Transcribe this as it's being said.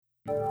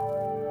Hello,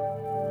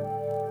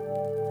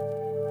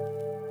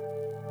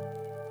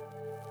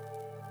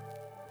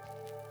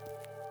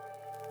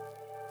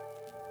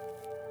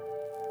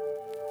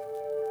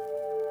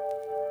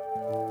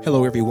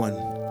 everyone.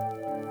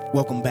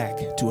 Welcome back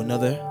to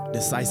another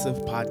Decisive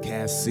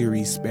Podcast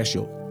Series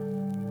special.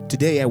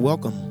 Today, I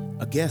welcome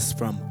a guest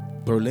from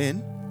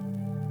Berlin,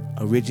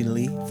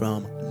 originally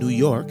from New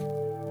York.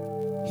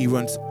 He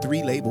runs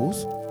 3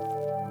 labels.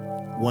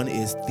 One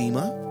is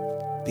Thema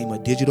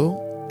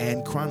Digital,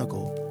 and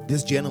Chronicle.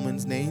 This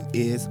gentleman's name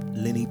is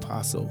Lenny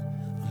Passo.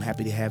 I'm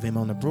happy to have him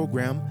on the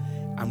program.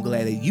 I'm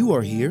glad that you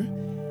are here,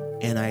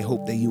 and I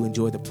hope that you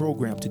enjoy the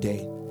program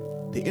today.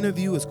 The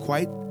interview is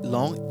quite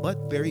long, but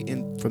very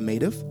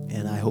informative,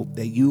 and I hope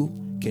that you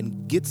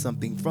can get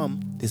something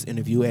from this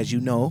interview. As you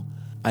know,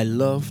 I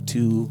love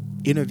to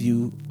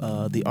interview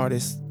the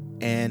artists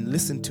and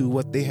listen to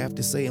what they have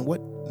to say and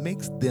what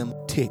makes them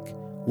tick,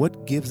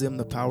 what gives them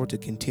the power to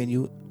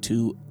continue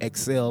to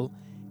excel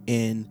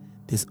in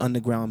this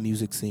underground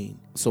music scene.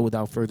 So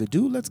without further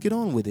ado, let's get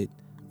on with it,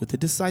 with the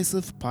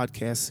Decisive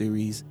Podcast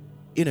Series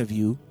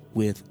interview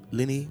with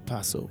Lenny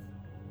Passo.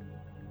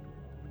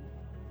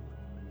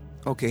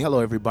 Okay, hello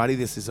everybody.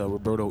 This is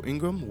Roberto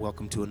Ingram.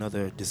 Welcome to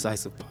another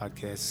Decisive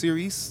Podcast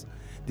Series.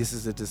 This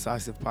is a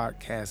Decisive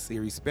Podcast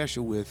Series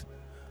special with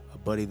a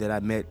buddy that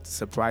I met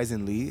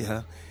surprisingly,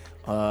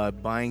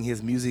 buying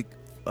his music.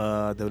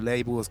 The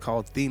label is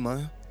called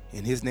Thema,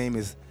 and his name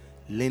is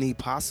Lenny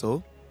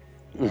Passo.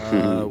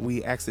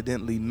 We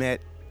accidentally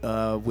met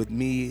with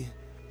me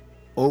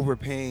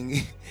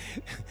overpaying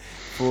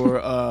for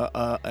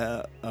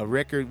a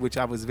record which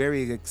I was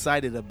very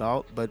excited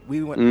about, but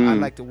I'd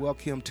like to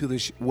welcome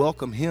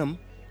him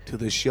to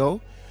the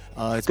show.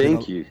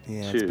 Thank you.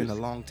 Yeah, it's been a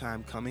long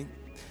time coming.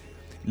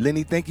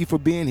 Lenny, thank you for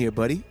being here,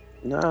 buddy.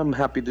 No, I'm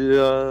happy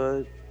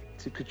to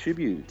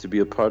contribute, to be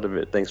a part of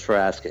it. Thanks for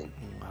asking.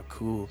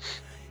 Cool.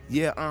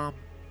 Yeah,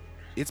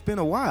 it's been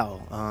a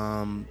while.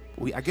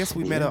 I guess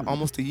we met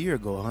almost a year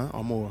ago, huh,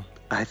 or more?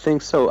 I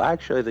think so.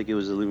 Actually, I think it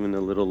was even a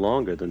little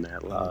longer than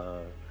that.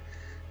 Not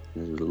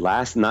the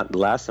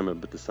last summer,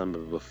 but the summer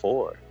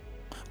before.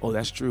 Oh,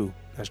 that's true.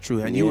 That's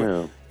true. And you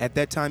were, at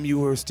that time, you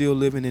were still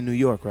living in New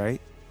York, right?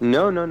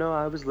 No.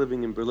 I was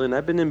living in Berlin.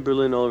 I've been in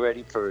Berlin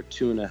already for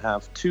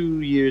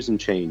 2 years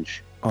and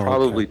change. Oh,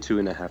 Probably okay.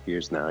 2.5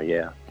 years now.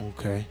 Yeah.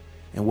 Okay.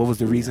 And what was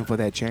the reason for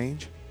that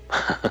change?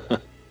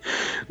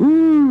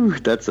 Ooh,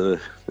 that's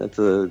a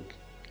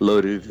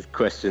loaded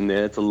question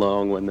there. It's a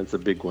long one. That's a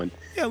big one.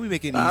 Yeah, we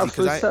make it easy.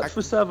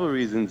 For several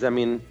reasons. I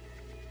mean,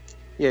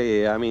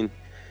 I mean,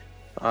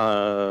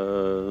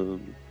 I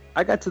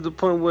got to the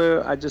point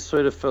where I just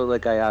sort of felt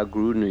like I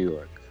outgrew New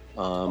York.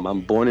 I'm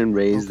born and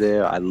raised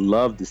there. I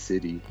love the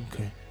city.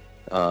 Okay.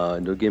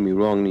 Don't get me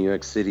wrong. New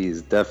York City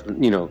is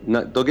definitely,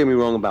 don't get me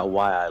wrong about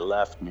why I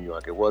left New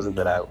York. It wasn't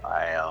that I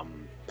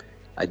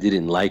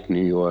didn't like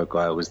New York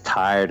or I was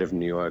tired of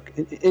New York.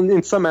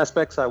 In some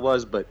aspects I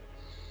was, but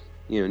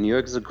New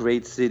York is a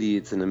great city.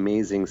 It's an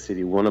amazing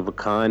city, one of a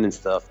kind and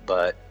stuff.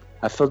 But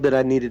I felt that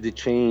I needed to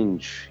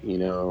change.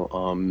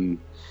 Well,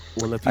 if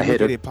you look at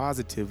it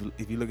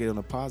on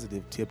a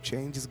positive tip,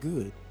 change is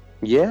good.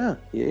 Yes,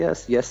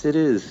 it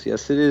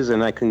is.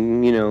 And I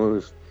can,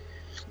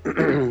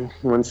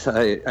 once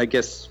I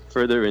guess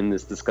further in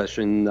this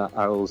discussion,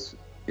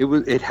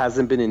 it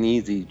hasn't been an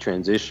easy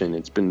transition.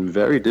 It's been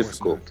very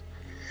difficult.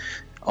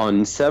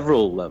 On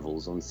several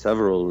levels,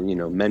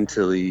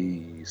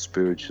 mentally,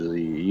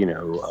 spiritually,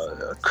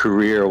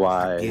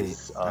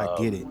 career-wise. I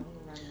get it.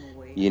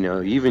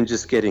 Even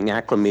just getting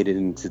acclimated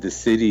into the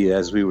city,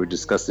 as we were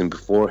discussing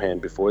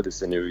beforehand, before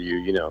this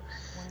interview,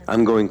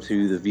 I'm going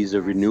through the visa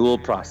renewal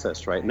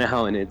process right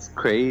now, and it's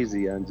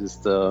crazy. I'm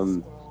just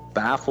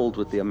baffled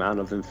with the amount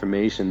of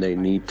information they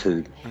need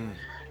to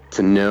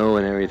know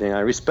and everything.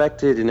 I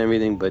respect it and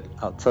everything, but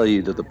I'll tell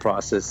you that the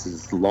process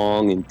is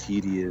long and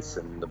tedious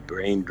and the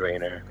brain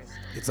drainer.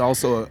 It's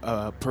also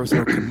a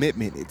personal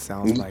commitment, it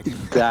sounds like.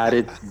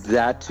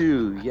 That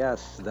too,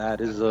 yes,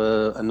 that is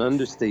an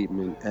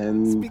understatement.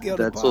 And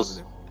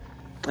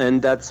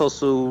that's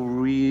also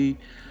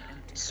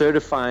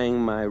recertifying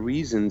my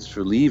reasons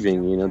for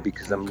leaving,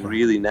 because I'm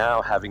really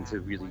now having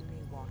to really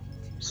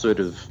sort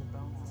of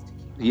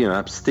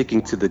I'm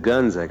sticking to the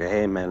guns, like,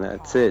 hey man,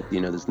 that's it.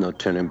 There's no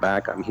turning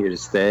back. I'm here to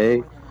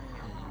stay.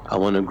 I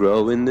want to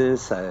grow in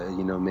this. I,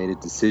 made a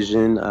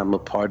decision. I'm a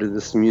part of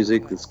this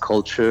music, this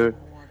culture.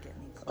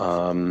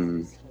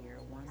 And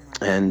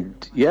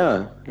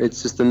yeah,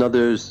 it's just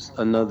another.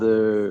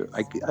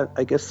 I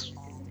guess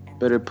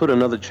better put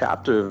another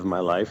chapter of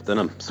my life that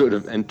I'm sort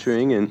of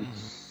entering, and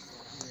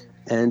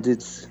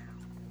it's.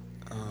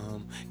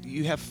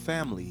 You have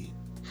family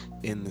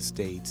in the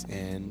States,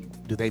 and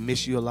do they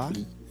miss you a lot?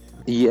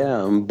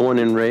 Yeah, I'm born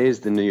and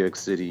raised in New York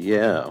City,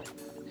 yeah.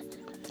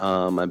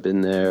 I've been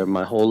there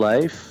my whole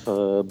life,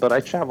 but I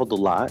traveled a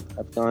lot.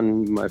 I've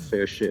done my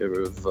fair share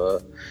of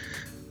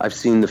I've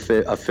seen a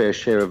fair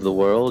share of the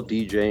world,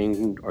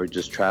 DJing or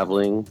just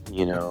traveling.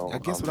 You know, I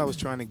guess what I was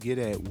trying to get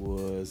at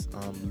was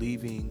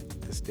leaving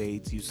the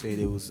States. You said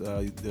it was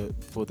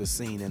for the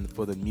scene and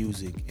for the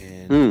music,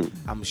 and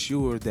I'm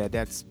sure that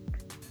that's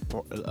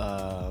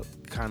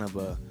kind of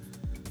a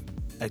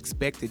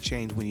expected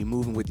change when you're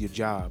moving with your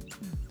job.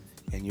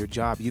 And your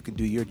job, you can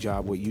do your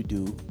job, what you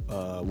do,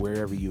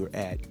 wherever you're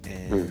at.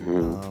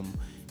 And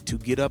to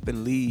get up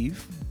and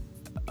leave,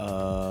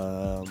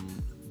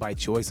 by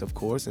choice, of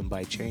course, and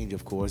by change,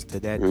 of course,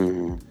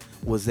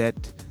 was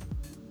that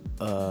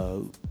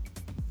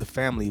the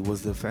family?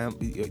 Was the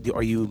family?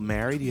 Are you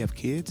married? Do you have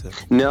kids?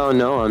 No,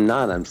 I'm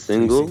not. I'm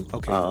single.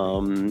 Okay.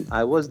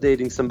 I was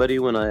dating somebody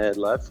when I had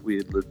left.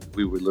 We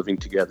were living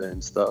together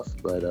and stuff,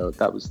 but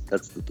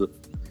that's the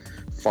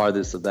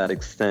farthest of that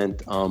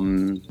extent.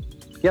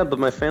 Yeah, but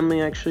my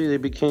family actually, they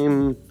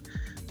became,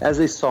 as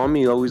they saw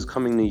me always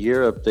coming to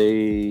Europe,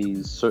 they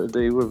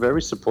were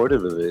very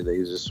supportive of it. They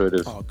just sort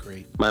of, oh,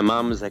 great. My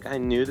mom was like, I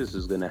knew this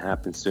was going to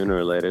happen sooner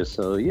or later.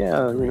 So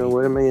yeah, you know,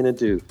 what am I going to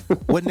do?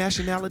 What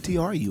nationality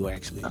are you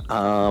actually?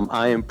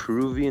 I am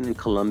Peruvian and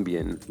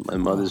Colombian. My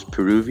mother's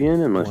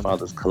Peruvian and my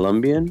father's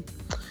Colombian.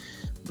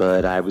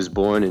 But I was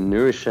born in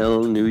New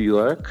Rochelle, New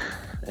York,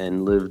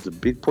 and lived a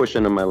big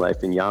portion of my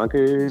life in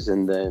Yonkers.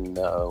 And then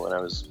when I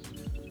was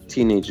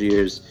teenage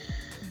years,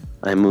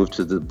 I moved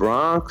to the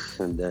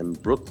Bronx and then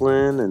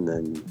Brooklyn and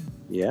then,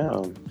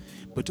 yeah.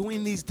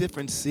 Between these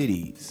different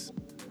cities,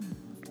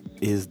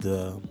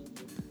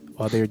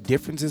 are there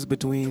differences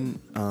between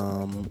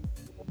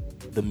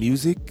the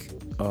music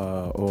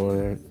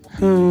or?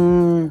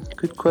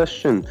 Good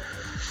question.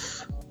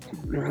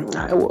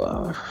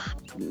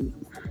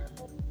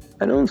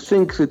 I don't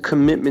think the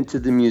commitment to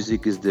the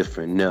music is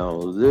different.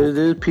 No,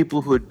 there are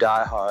people who are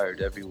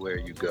diehard everywhere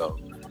you go.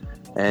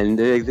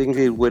 And I think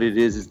what it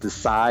is the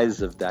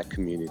size of that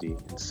community.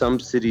 In some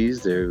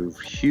cities, they're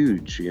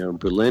huge. You know,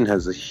 Berlin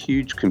has a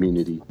huge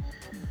community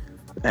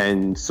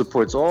and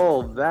supports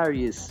all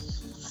various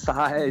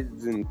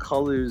sides and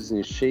colors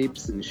and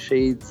shapes and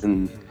shades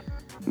and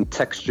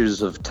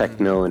textures of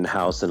techno and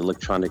house and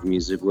electronic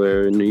music,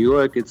 where in New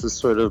York, it's a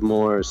sort of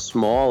more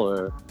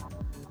smaller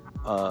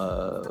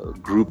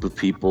group of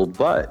people.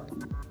 But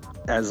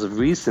as of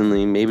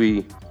recently,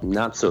 maybe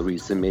not so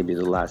recent, maybe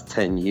the last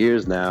 10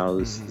 years now,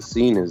 the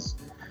scene has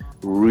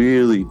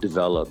really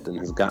developed and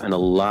has gotten a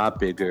lot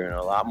bigger and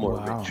a lot more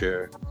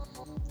richer.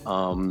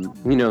 You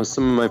know,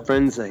 some of my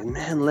friends say,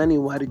 man, Lenny,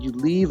 why did you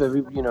leave?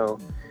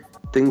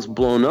 Things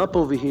blown up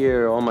over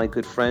here. All my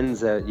good friends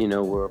that, you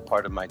know, were a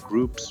part of my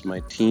groups, my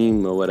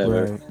team or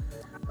whatever,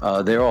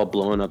 they're all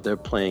blowing up. They're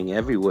playing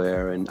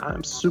everywhere. And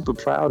I'm super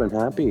proud and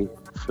happy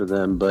for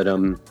them. But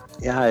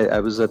yeah, I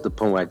was at the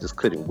point where I just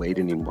couldn't wait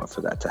anymore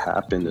for that to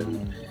happen.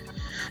 And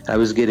I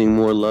was getting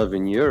more love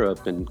in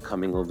Europe and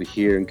coming over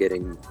here and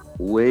getting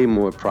way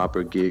more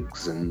proper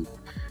gigs. And,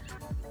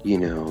 you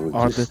know,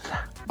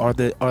 are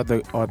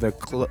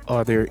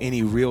there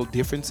any real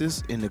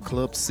differences in the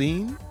club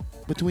scene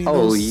between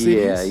those those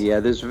cities? Yeah.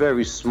 It's a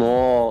very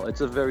small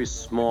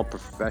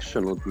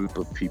professional group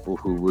of people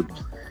who would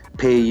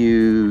pay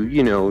you,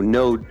 you know,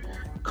 no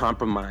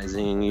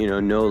compromising, you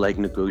know, no like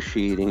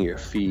negotiating your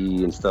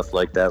fee and stuff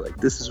like that. Like,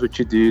 this is what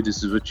you do,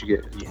 this is what you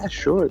get. Yeah,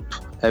 sure.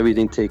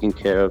 Everything taken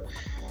care of.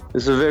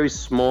 It's a very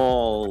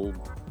small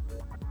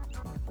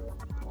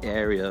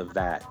area of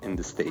that in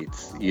the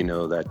States, you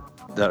know, that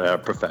are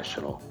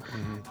professional.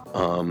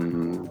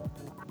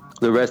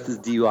 The rest is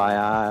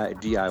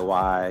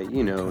DIY,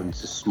 you know, and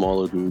it's just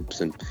smaller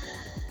groups, and,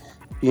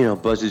 you know,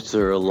 budgets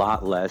are a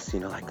lot less, you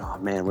know, like, oh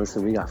man,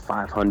 listen, we got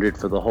 500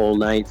 for the whole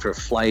night for a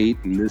flight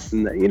and this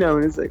and that, you know,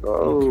 and it's like,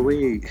 oh,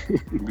 wait.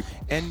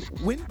 And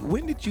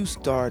when did you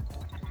start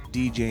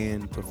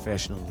DJing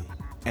professionally,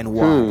 and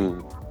why?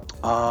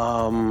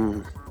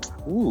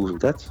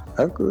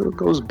 That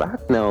goes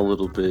back now a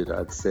little bit,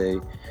 I'd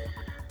say.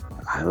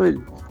 I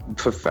would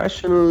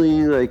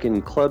professionally, like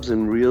in clubs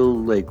and real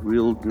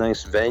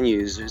nice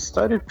venues, it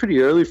started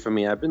pretty early for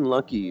me. I've been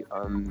lucky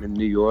in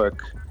New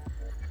York.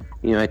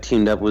 You know, I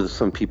teamed up with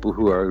some people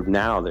who are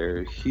now,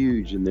 they're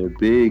huge and they're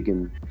big.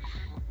 And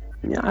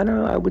yeah, I don't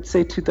know, I would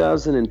say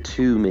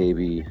 2002,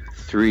 maybe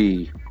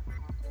 3.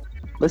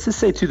 Let's just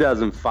say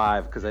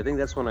 2005, because I think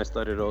that's when I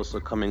started also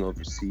coming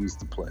overseas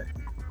to play.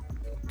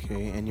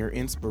 Okay, and your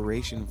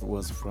inspiration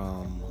was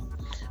from?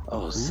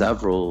 Oh,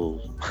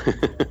 several.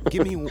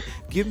 Give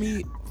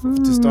me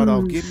to start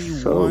off. Give me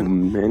so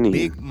one many.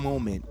 Big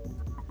moment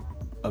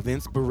of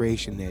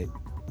inspiration that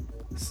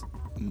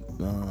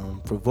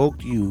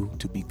provoked you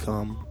to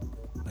become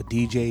a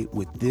DJ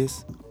with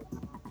this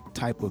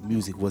type of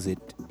music. Was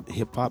it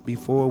hip hop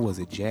before? Was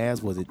it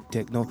jazz? Was it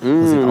techno?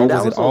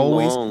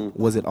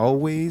 Was it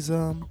always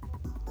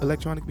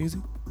electronic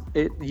music?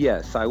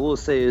 Yes, I will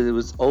say it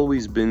was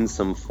always been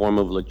some form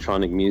of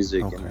electronic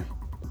music. Okay.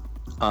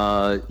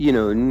 And, you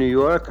know, in New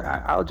York,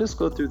 I'll just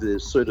go through the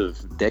sort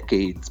of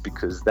decades,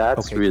 because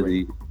that's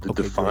really the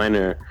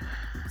definer.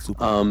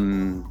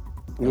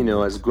 You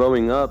know, as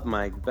growing up,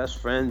 my best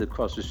friend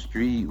across the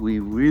street, we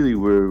really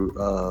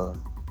were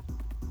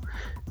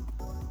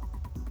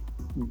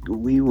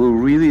we were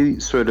really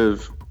sort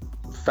of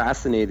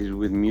fascinated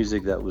with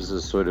music that was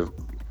a sort of,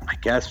 I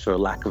guess, for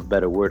lack of a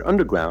better word,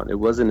 underground. It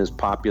wasn't as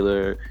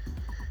popular,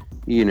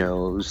 you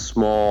know, it was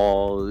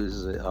small. It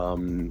was,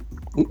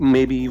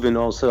 maybe even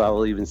also, I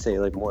will even say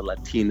like more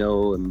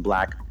Latino and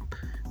Black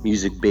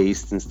music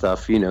based and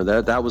stuff. You know,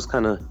 that was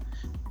kind of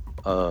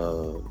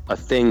a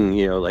thing.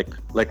 You know, like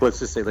let's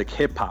just say like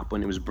hip hop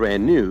when it was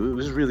brand new. It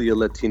was really a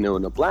Latino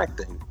and a Black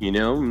thing. You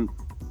know.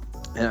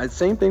 And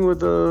same thing with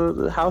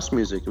the house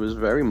music. It was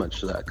very much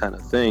that kind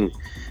of thing.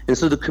 And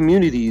so the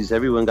communities,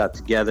 everyone got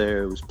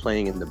together, it was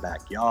playing in the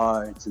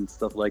backyards and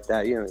stuff like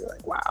that. You know, you're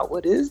like, wow,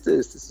 what is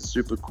this? This is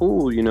super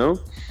cool, you know?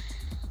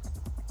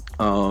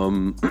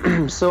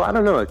 So I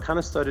don't know, it kind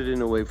of started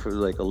in a way for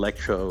like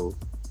electro,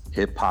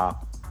 hip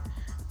hop.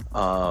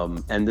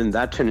 And then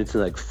that turned into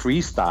like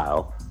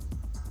freestyle.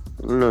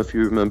 I don't know if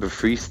you remember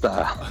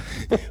freestyle.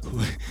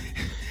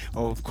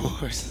 Oh, of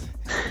course.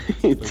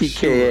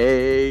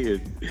 TKA sure.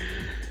 And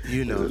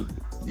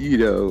you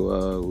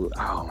know,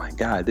 oh my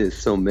God, there's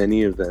so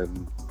many of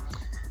them.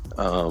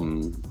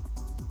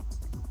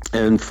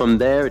 And from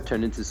there it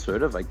turned into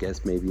sort of, I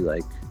guess, maybe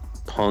like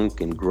punk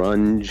and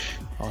grunge.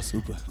 Oh,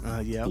 super.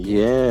 Yeah. Okay.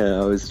 Yeah,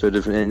 I was sort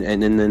of, and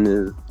then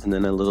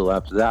a little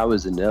after that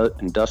was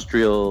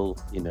industrial,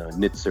 you know,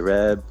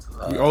 Nitzareb.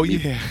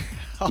 Yeah.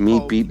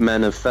 Meat Beat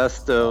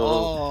Manifesto.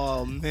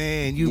 Oh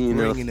man, you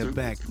bringing it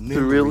back.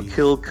 Thrill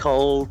Kill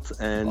Cult,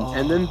 and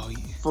then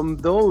from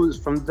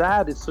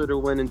that it sort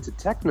of went into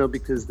techno,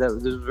 because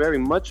there's very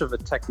much of a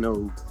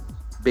techno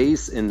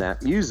base in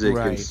that music,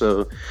 right. And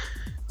so,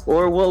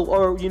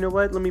 or you know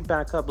what? Let me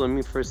back up. Let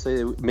me first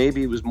say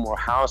maybe it was more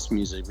house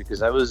music,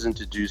 because I was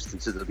introduced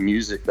into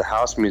the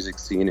house music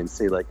scene in,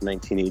 say, like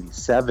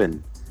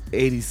 1987.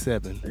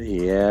 87.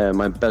 Yeah,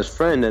 my best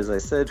friend, as I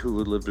said, who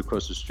lived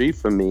across the street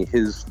from me,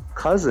 his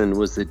cousin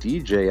was the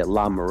DJ at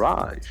La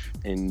Mirage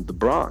in the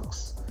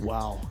Bronx.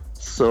 Wow.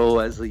 So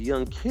as a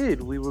young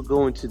kid, we were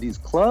going to these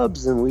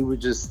clubs, and we were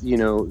just, you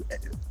know,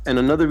 and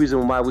another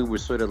reason why we were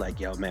sort of like,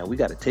 yo, man, we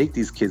got to take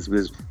these kids,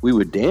 was we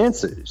were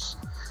dancers.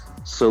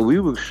 So we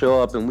would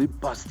show up and we'd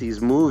bust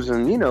these moves,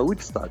 and, you know,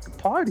 we'd start the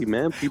party,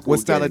 man. What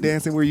style of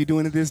dancing were you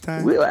doing at this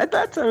time? At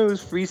that time, it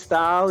was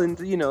freestyle and,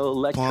 you know,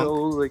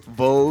 electro. Punk, like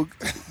Vogue?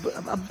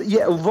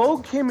 Yeah,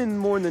 Vogue came in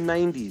more in the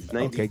 90s.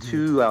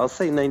 92, okay, I'll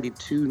say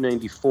 92,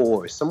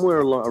 94, somewhere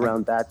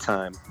around that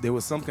time. There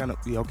was some kind of,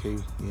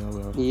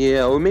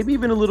 yeah, or maybe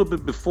even a little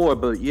bit before,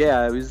 but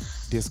yeah, it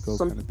was disco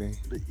kind of thing.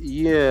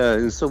 Yeah,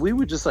 and so we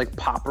were just like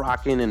pop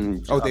rocking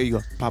and there you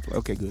go, pop.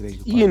 Okay, good. There you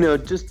go. You know,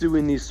 just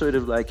doing these sort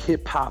of like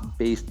hip hop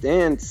based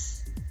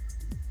dance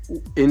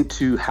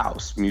into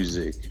house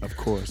music, of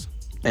course.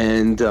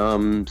 And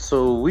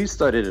so we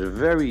started at a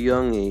very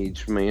young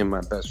age, me and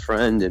my best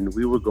friend, and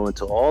we were going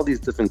to all these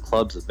different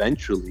clubs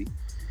eventually.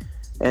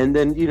 And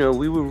then, you know,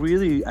 we were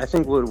really, I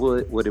think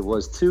what it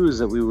was too is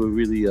that we were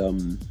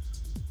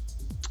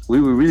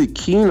really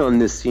keen on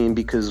this scene,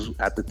 because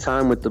at the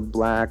time with the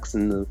Blacks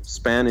and the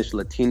Spanish,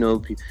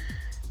 Latino,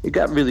 it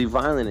got really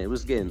violent. It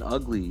was getting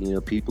ugly. You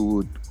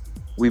know,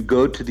 we'd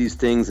go to these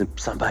things and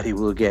somebody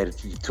will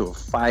get into a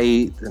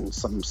fight, and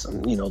some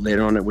you know,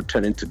 later on it would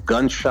turn into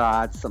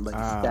gunshots, somebody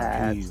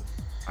stabbed.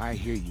 I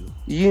hear you.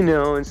 You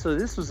know, and so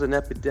this was an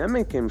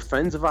epidemic, and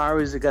friends of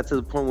ours, it got to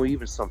the point where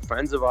even some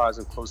friends of ours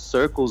in close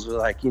circles were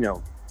like, you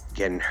know,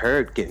 getting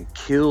hurt, getting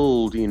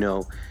killed, you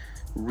know,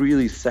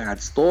 really sad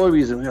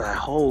stories. And we were like,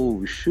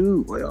 oh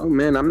shoot, oh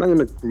man, I'm not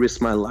gonna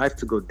risk my life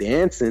to go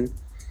dancing.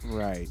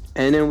 Right.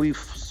 And then we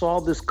saw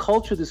this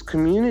culture, this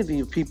community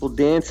of people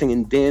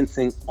dancing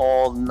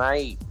all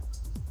night.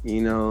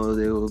 You know,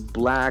 they were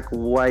Black,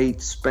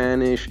 white,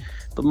 Spanish,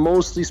 but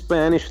mostly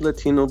Spanish,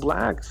 Latino,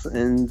 Blacks.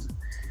 And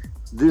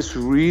this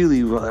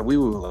really, we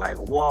were like,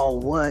 whoa,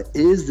 what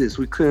is this?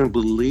 We couldn't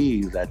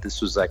believe that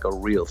this was like a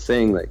real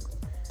thing. Like,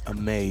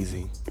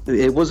 amazing.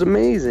 It was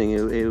amazing.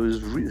 It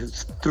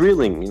was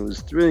thrilling. It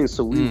was thrilling.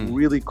 So we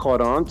really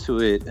caught on to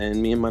it.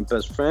 And me and my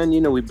best friend,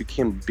 you know, we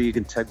became a big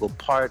integral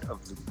part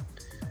of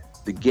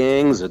the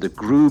gangs or the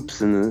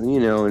groups, and, you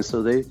know, and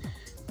so they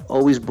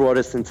always brought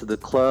us into the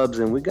clubs,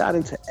 and we got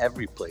into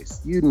every place.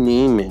 You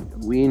name it.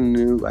 We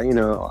knew, you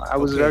know, I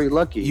was very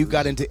lucky. You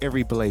got into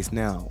every place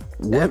now.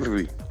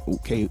 Every.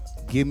 Okay,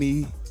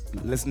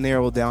 let's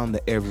narrow down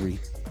the every.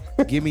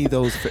 Give me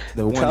the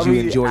ones you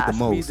enjoyed the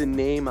most. Ask me the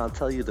name, I'll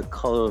tell you the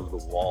color of the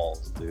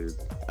walls, dude.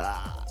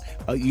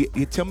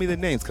 You tell me the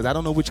names, because I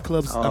don't know which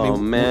clubs. Oh,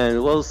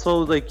 man. Well, so,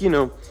 like, you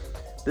know,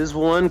 there's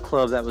one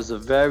club that was a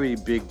very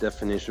big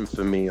definition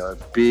for me, a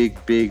big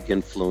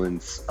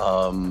influence.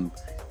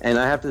 And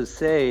I have to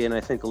say, and I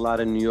think a lot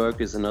of New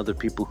Yorkers and other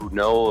people who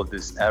know of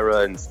this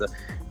era and stuff,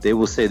 they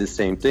will say the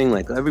same thing.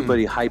 Like,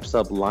 everybody hypes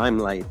up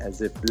Limelight as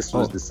if this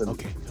was the...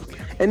 Okay.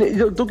 And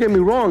don't get me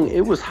wrong,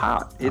 it was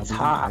hot. It's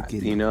hot,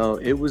 you know.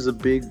 It was a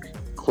big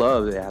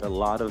club. They had a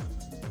lot of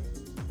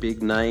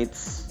big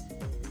nights,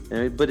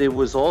 but there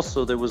was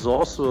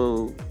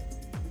also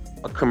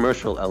a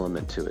commercial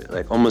element to it.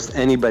 Like, almost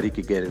anybody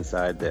could get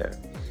inside there.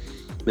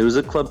 There was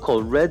a club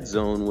called Red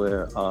Zone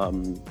where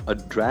a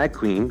drag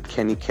queen,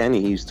 Kenny,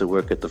 used to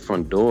work at the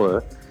front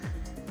door,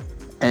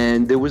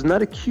 and there was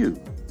not a queue.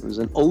 There was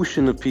an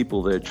ocean of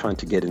people there trying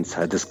to get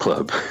inside this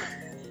club.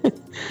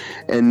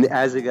 And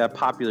as it got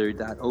popular,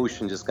 that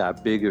ocean just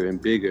got bigger and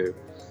bigger.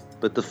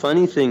 But the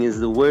funny thing is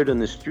the word on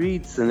the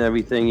streets and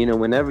everything, you know,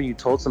 whenever you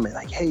told somebody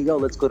like, hey, yo,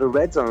 let's go to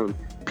Red Zone,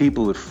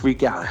 people would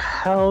freak out.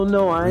 Hell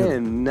no, I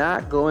am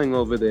not going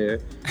over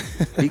there,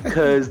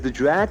 because the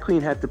drag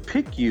queen had to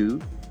pick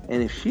you.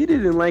 And if she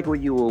didn't like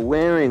what you were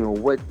wearing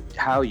or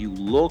how you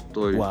looked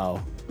or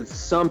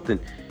something,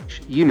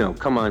 you know,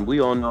 come on, we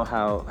all know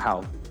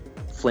how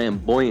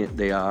flamboyant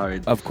they are.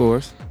 Of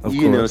course.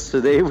 You know,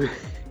 so they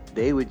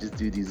would just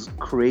do these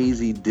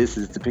crazy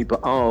disses to people.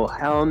 Oh,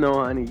 hell no,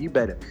 honey, you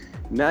better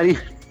not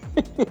even.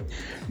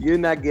 You're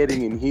not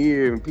getting in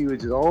here. And people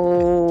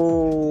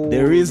just,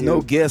 there is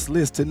no guest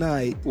list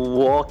tonight.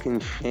 Walk in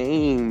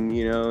shame,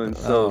 you know. And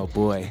so, oh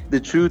boy,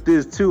 the truth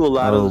is too, a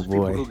lot of those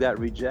people who got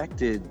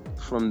rejected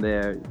from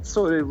there,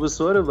 it was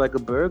sort of like a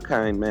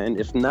Berghain, man,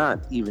 if not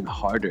even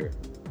harder,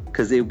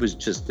 because it was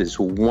just this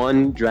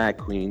one drag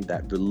queen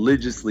that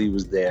religiously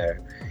was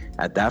there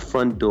at that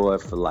front door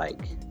for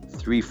like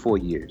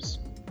 3-4 years.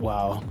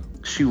 Wow.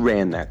 She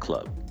ran that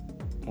club.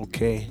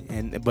 Okay,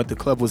 but the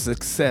club was a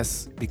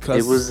success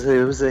because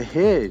it was a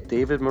hit.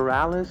 David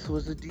Morales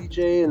was the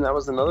DJ, and that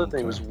was another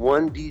thing. It was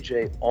one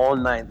DJ all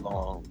night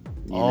long.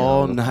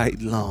 All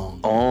night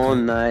long.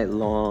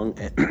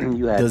 And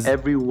you had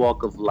every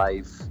walk of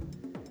life,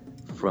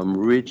 from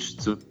rich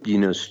to, you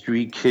know,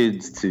 street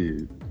kids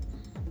to,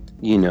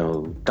 you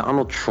know,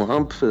 Donald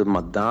Trump,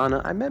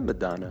 Madonna. I met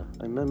Madonna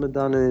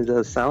at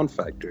the Sound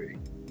Factory.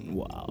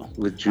 Wow.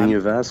 With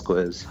Junior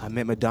Vasquez. I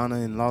met Madonna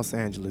in Los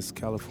Angeles,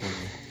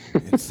 California.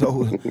 And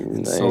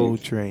Soul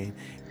Train.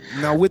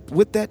 Now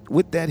with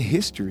that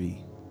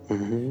history,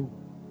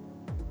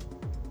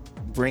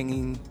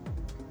 leaving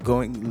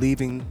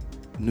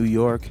New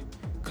York,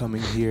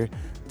 coming here,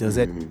 do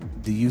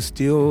you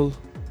still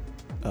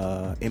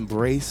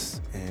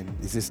embrace, and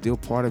is it still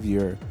part of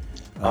your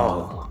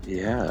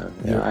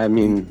I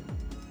mean,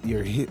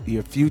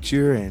 your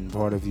future and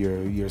part of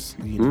your you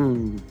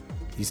know,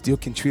 you still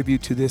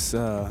contribute to this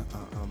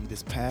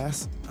this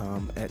past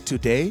at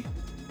today?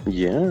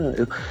 Yeah,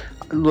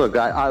 look,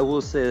 I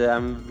will say that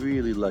I'm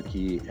really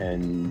lucky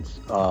and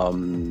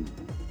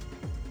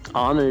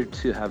honored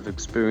to have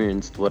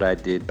experienced what I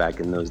did back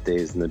in those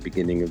days in the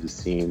beginning of the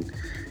scene.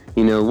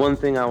 You know, one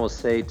thing I will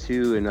say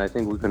too, and I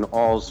think we can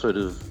all sort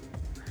of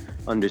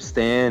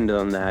understand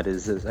on that,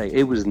 is that, like,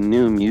 it was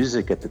new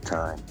music at the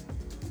time.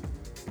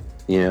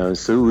 You know,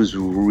 so it was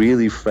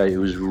really fresh. It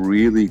was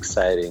really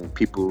exciting.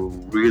 People were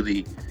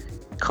really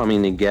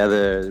coming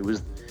together. It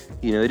was,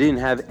 you know, it didn't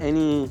have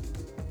any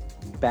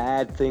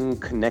bad thing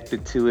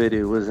connected to it.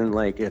 It wasn't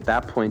like, at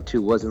that point too,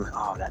 it wasn't like,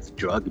 oh, that's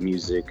drug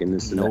music and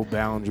this and no that.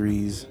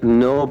 boundaries.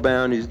 No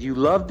boundaries. You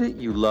loved it.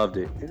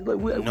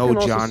 No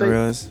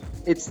genres.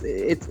 It's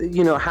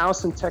you know,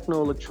 house and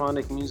techno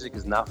electronic music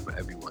is not for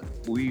everyone.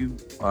 We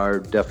are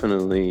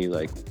definitely,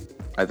 like,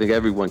 I think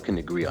everyone can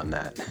agree on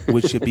that.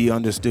 Which should be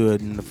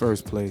understood in the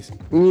first place.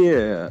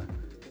 Yeah.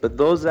 But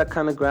those that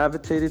kind of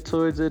gravitated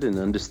towards it and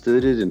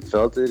understood it and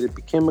felt it, it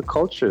became a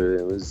culture.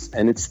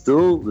 And it's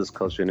still this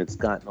culture, and it's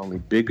gotten only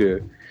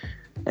bigger.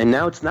 And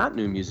now it's not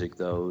new music,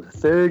 though.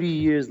 30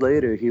 years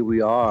later, here we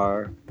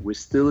are. We're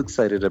still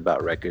excited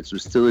about records. We're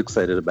still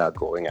excited about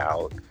going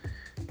out.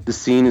 The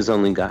scene has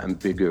only gotten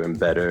bigger and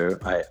better.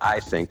 I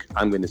think,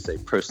 I'm going to say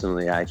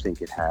personally, I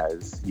think it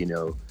has, you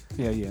know.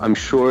 Yeah. I'm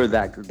sure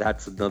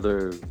that's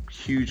another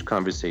huge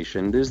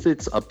conversation. There's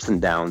its ups and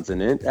downs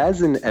in it,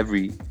 as in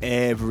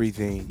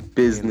everything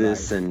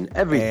business and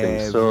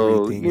everything.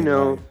 So, you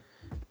know,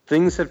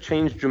 things have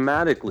changed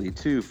dramatically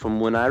too,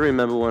 from when I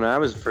remember when I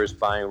was first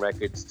buying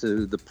records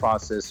to the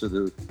process or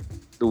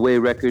the way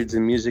records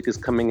and music is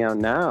coming out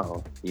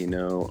now. You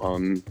know,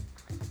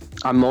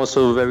 I'm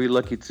also very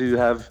lucky to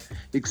have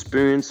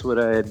experienced what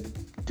I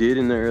did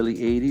in the early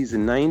 80s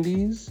and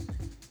 90s.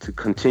 To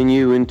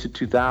continue into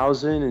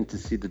 2000 and to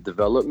see the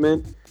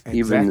development,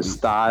 even the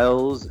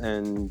styles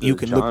and the you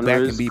can genres look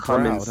back and be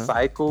come proud, in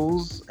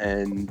cycles.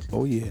 And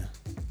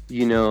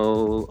you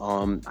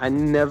know, I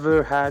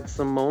never had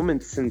some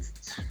moments since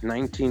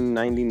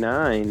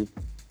 1999.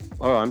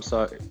 Oh, I'm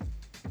sorry,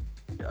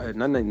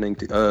 not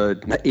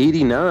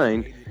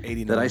 89.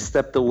 That I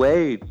stepped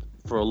away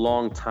for a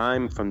long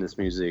time from this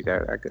music.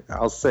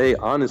 I'll say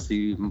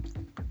honestly,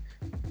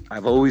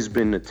 I've always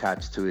been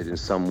attached to it in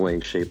some way,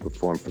 shape, or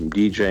form, from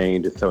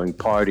DJing to throwing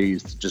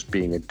parties to just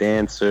being a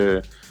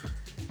dancer.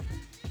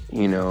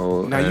 You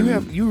know. Now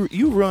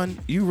you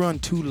run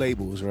 2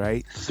 labels,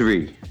 right?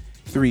 3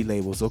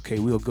 labels. Okay,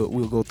 we'll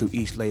go through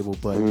each label,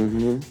 but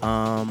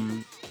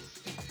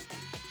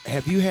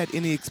have you had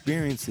any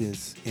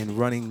experiences in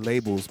running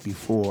labels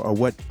before, or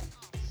what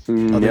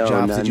other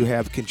jobs did you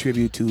have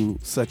contribute to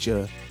such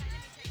a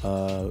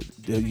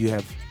you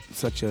have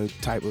such a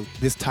type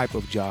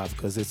of job?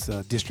 Because it's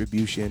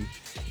distribution,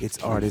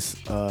 it's artists,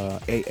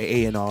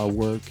 A&R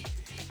work,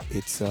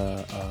 it's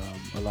a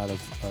lot of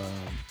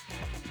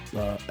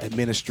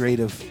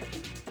administrative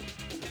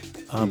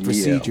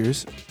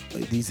procedures.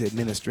 These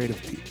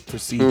administrative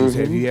procedures.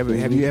 Mm-hmm.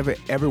 Have you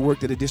ever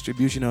worked at a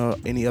distribution or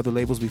any other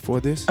labels before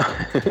this?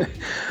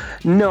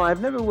 No,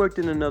 I've never worked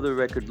in another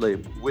record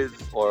label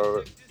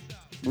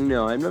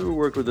I've never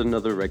worked with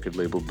another record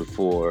label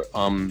before.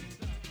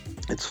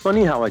 It's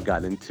funny how I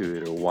got into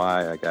it or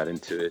why I got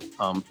into it.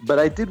 But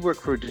I did work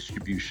for a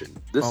distribution.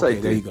 I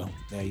did.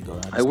 There you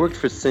go. I worked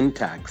for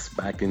Syntax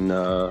back in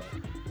the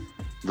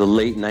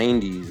late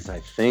 90s, I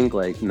think,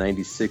 like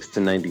 96 to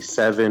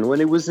 97, when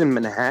it was in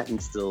Manhattan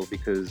still,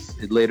 because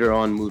it later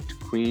on moved to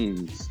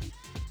Queens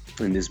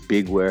in this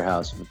big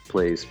warehouse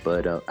place.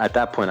 But at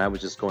that point, I was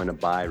just going to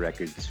buy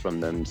records from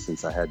them.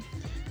 Since I had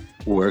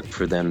worked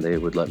for them, they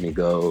would let me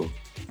go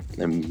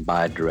and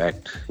buy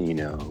direct,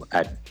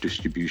 at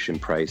distribution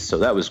price. So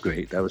that was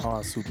great. That was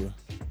super.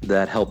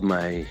 That helped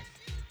my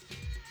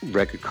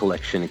record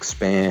collection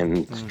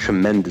expand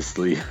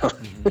tremendously.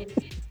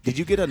 Did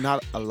you get a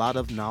lot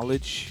of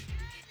knowledge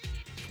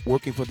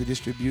working for the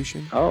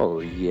distribution? Oh,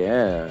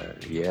 yeah,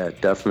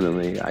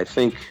 definitely. I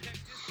think...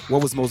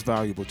 What was most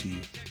valuable to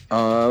you?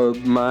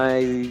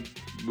 My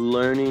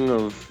learning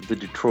of the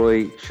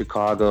Detroit,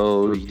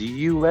 Chicago, the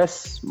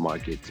U.S.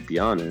 market, to be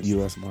honest.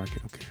 U.S.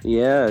 market, okay.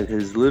 Yeah,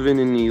 because living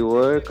in New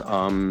York,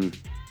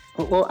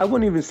 well, I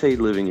wouldn't even say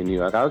living in New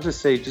York. I would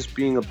just say just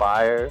being a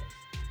buyer.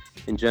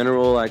 In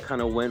general, I kind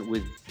of went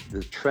with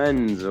the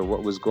trends of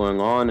what was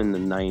going on in the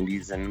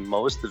 90s, and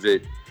most of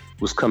it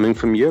was coming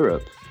from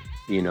Europe,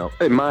 in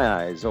my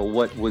eyes, or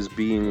what was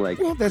being like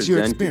Well, that's presented.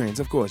 Your experience,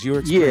 of course. Your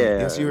experience. Yeah,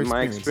 That's your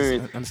my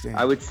experience. experience. I understand.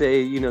 I would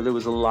say, there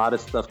was a lot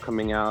of stuff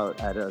coming out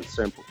at a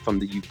certain from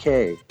the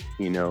UK,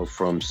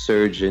 from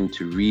Surgeon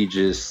to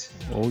Regis.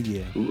 Oh,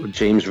 yeah.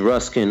 James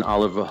Ruskin,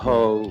 Oliver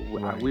Ho.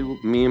 Right.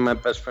 Me and my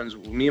best friends,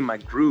 me and my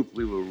group,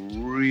 we were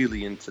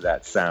really into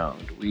that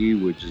sound. We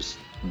were just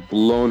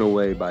blown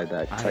away by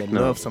that techno.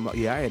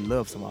 I had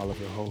loved some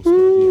Oliver Ho stuff.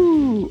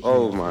 Ooh, Yeah.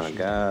 oh my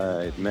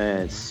God,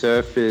 man.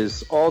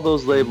 Surface, all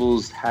those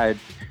labels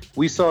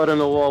we saw it on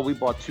the wall, we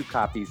bought 2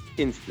 copies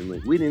instantly.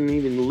 We didn't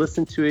even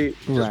listen to it,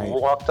 just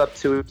walked up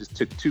to it, just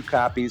took 2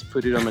 copies,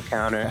 put it on the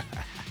counter.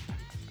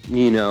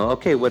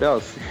 Okay, what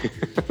else?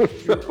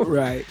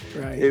 Right.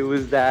 It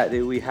was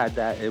we had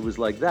that, it was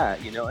like that,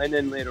 and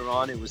then later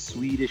on it was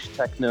Swedish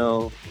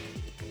techno.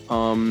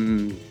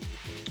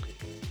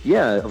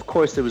 Yeah, of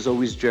course, there was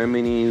always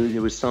Germany.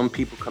 There was some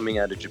people coming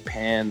out of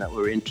Japan that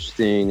were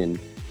interesting, and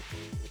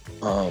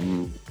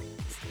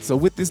So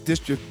with this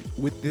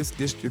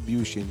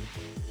distribution,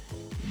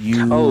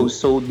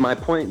 so my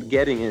point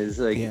getting is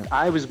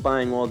I was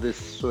buying all this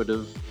sort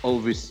of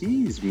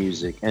overseas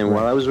music, and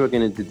while I was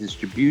working at the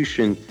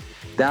distribution,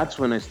 that's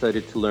when I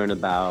started to learn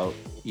about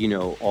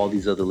all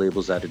these other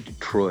labels out of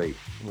Detroit.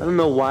 I don't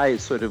know why it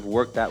sort of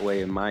worked that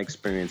way in my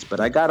experience,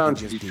 but I got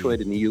onto Detroit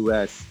in the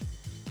U.S.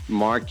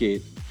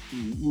 market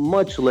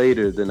much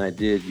later than I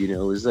did. It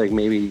was like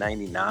maybe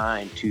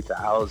 99,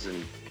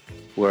 2000,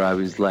 where I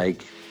was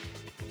like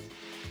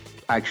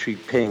actually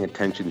paying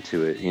attention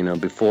to it.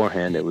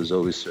 Beforehand it was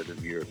always sort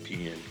of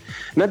European.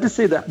 Not to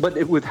say that,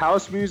 but with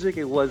house music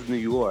it was New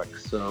York.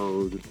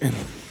 So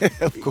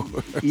of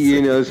course,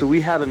 so we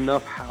had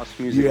enough house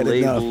music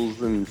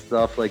labels and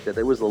stuff like that.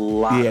 There was a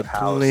lot of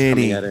house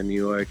coming out of New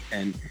York,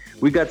 and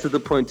we got to the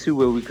point too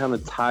where we kind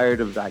of tired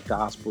of that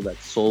gospel, that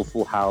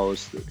soulful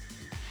house.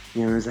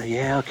 It's like,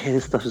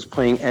 this stuff is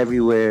playing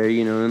everywhere,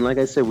 and like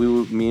I said,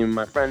 me and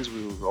my friends,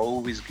 we were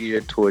always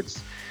geared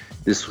towards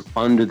this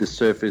under the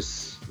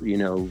surface,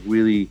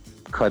 really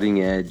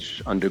cutting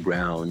edge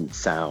underground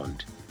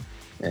sound.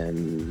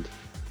 And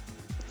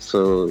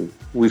so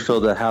we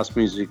felt that house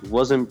music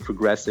wasn't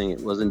progressing,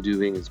 it wasn't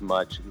doing as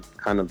much,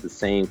 kind of the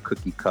same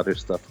cookie cutter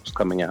stuff was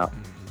coming out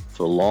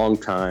for a long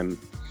time.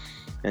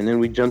 And then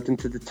we jumped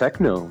into the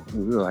techno.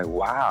 We were like,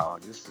 wow,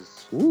 this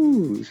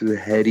is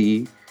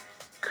heady,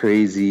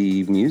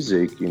 crazy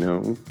music,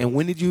 And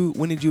when did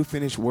you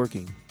finish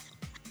working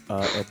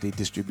at the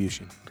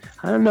distribution?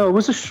 I don't know. It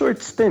was a short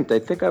stint. I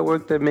think I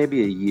worked there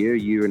maybe a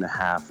year and a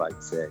half,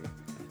 I'd say.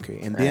 Okay,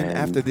 and then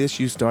after this,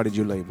 you started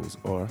your labels,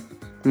 or?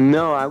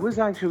 No, I was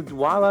actually,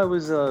 while I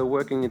was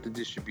working at the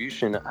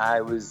distribution,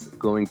 I was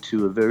going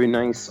to a very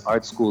nice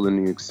art school in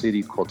New York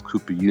City called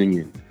Cooper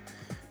Union,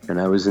 and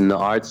I was in the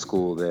art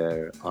school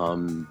there.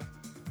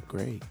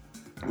 Great.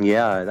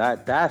 Yeah,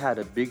 that had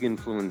a big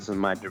influence on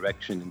my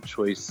direction and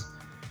choice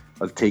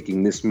of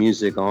taking this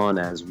music on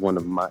as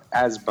my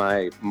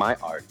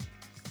art,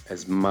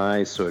 as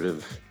my sort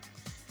of,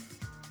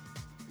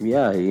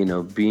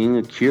 being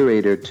a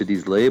curator to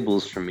these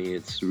labels. For me,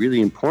 it's really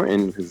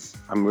important because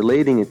I'm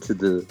relating it to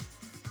the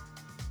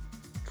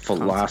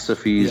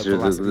philosophies or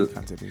the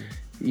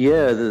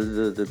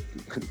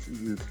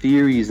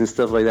theories and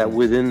stuff like that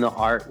within the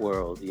art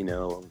world,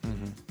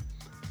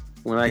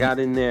 When I got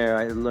in there,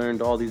 I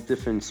learned all these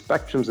different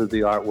spectrums of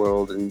the art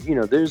world. And,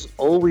 there's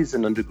always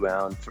an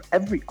underground for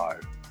every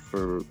art,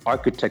 for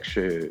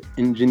architecture,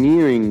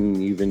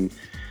 engineering, even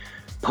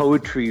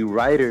poetry,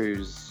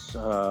 writers,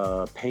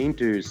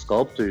 painters,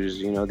 sculptors.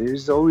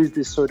 There's always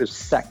this sort of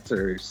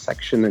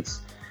section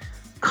that's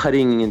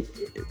cutting and,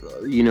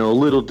 a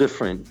little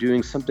different,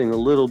 doing something a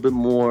little bit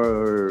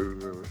more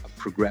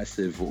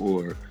progressive,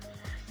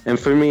 and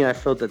for me, I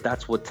felt that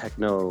that's what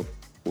techno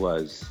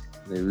was.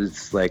 It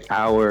was like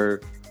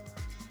our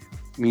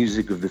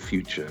music of the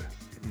future.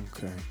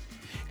 Okay.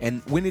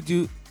 And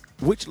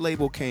which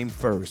label came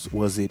first?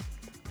 Was it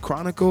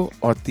Chronicle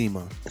or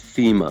Thema?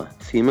 Thema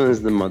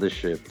is the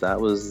mothership. That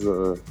was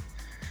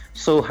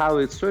so how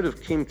it sort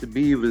of came to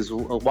be was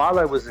while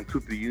I was in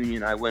Cooper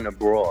Union, I went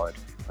abroad.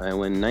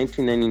 In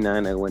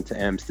 1999, I went to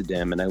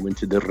Amsterdam and I went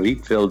to the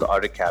Rietveld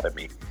Art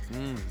Academy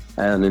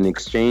and an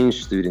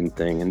exchange student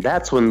thing. And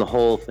that's when the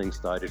whole thing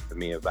started for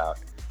me about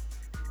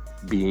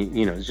being,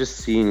 just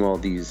seeing all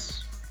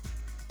these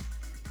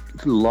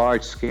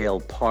large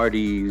scale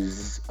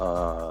parties,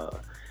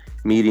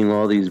 meeting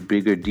all these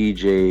bigger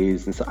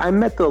DJs. And so I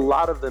met a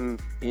lot of them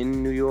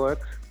in New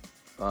York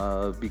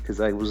because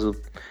I was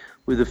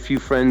with a few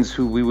friends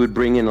who we would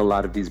bring in a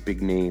lot of these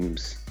big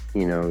names,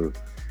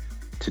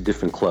 to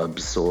different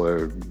clubs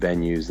or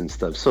venues and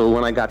stuff. So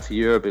when I got to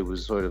Europe, it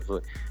was sort of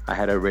I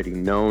had already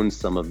known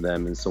some of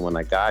them, and so when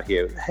I got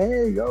here,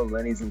 hey, yo,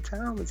 Lenny's in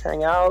town, let's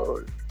hang out,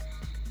 or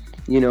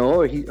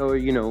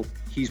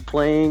he's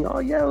playing. Oh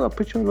yeah, I'll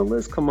put you on the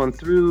list. Come on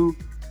through,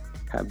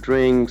 have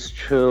drinks,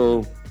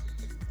 chill.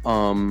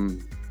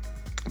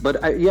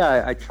 But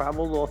I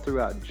traveled all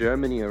throughout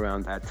Germany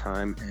around that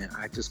time, and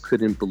I just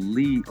couldn't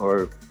believe,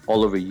 or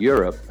all over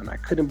Europe, and I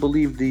couldn't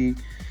believe the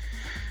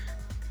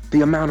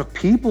amount of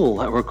people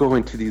that were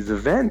going to these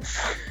events.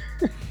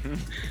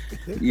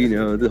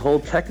 The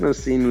whole techno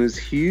scene was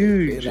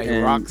huge. Like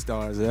rock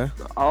stars, yeah.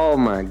 Oh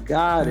my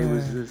God, it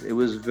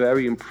was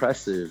very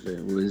impressive.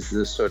 It was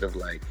this sort of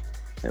like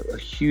a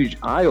huge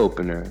eye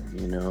opener,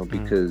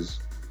 because,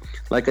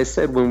 like I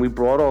said, when we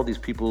brought all these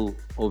people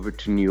over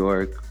to New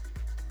York,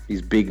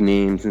 these big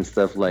names and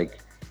stuff, like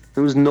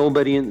there was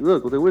nobody in.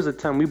 Look, there was a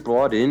time we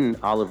brought in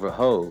Oliver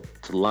Ho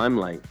to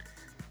Limelight.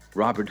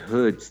 Robert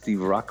Hood, Steve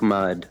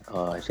Rachmad,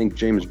 I think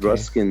James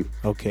Ruskin.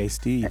 Okay,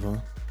 Steve, huh?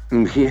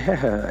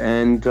 Yeah,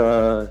 and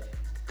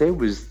there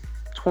was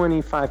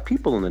 25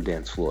 people on the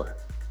dance floor.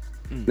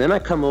 Then I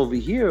come over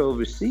here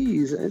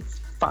overseas, and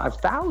it's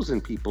 5,000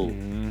 people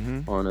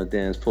on a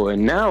dance floor,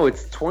 and now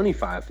it's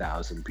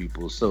 25,000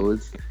 people. So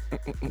it's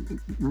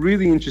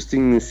really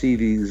interesting to see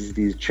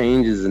these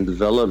changes in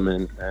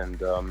development,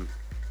 and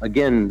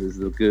again, there's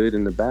the good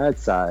and the bad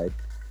side.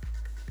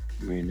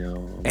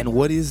 And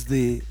what is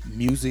the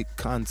music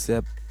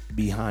concept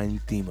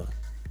behind Thema?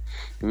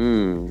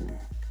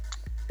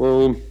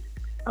 Well,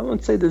 I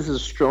wouldn't say this is a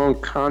strong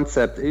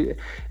concept.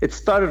 It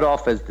started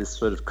off as this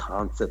sort of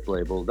concept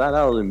label, that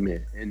I'll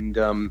admit. And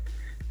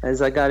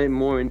as I got it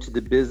more into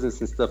the business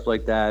and stuff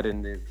like that,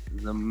 and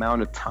the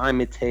amount of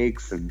time it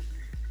takes, and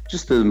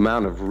just the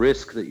amount of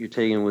risk that you're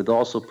taking with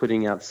also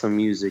putting out some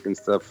music and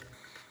stuff,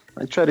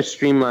 I try to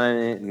streamline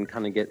it and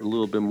kind of get a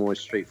little bit more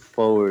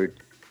straightforward.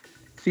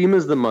 Thema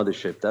is the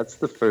mothership. That's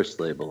the first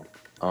label.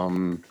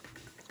 And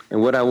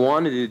what I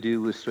wanted to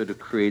do was sort of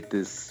create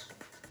this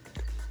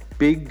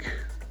big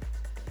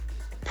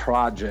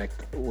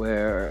project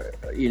where,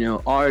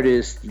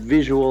 artists,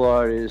 visual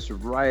artists,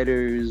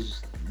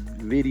 writers,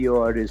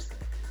 video artists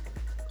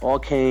all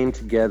came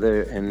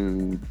together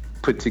and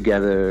put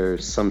together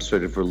some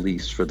sort of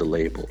release for the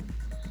label.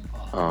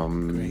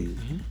 Great.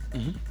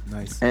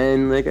 Nice.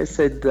 And like I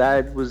said,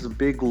 that was a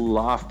big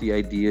lofty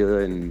idea,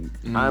 and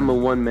I'm a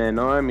one-man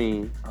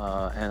army,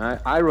 and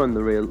I run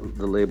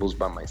the labels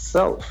by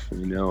myself.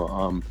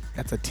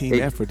 That's a team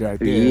effort right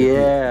there.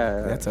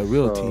 Yeah, that's a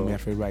real team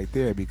effort right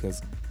there,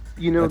 because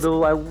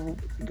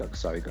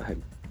sorry, go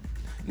ahead.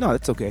 No,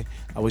 that's okay.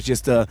 I was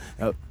just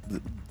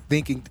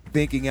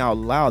thinking out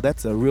loud.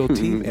 That's a real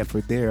team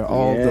effort there.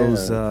 All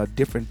those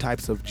different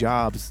types of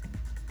jobs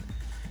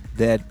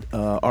that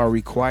are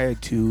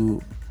required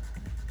to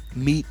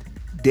meet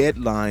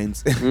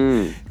deadlines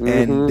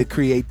and the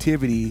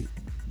creativity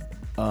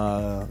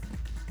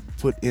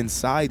put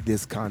inside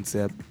this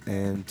concept,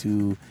 and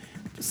to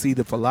see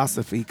the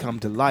philosophy come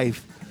to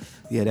life.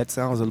 Yeah, that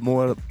sounds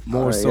more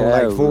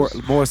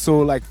so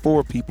like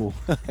four people.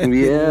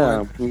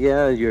 Yeah,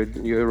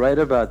 you're right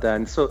about that.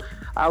 And so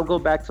I'll go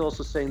back to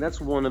also saying that's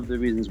one of the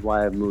reasons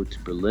why I moved to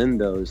Berlin,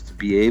 though, is to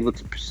be able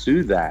to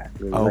pursue that.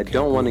 I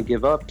don't want to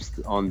give up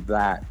on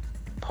that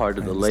part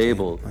of the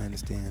label. I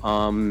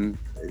understand.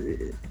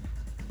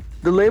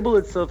 The label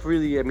itself,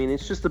 really,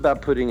 it's just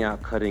about putting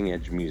out cutting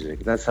edge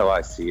music. That's how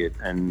I see it.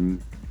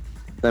 And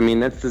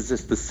that's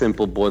just the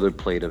simple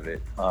boilerplate of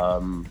it.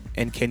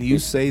 And can you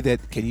say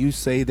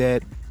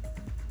that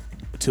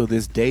till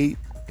this date,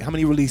 how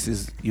many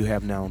releases you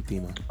have now on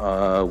Thema?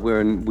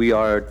 We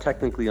are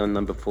technically on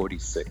number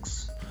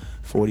 46.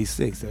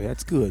 46. So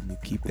that's good. You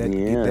keep that.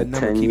 Yeah, keep that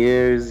number. 10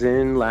 years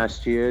in.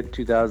 Last year,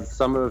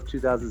 summer of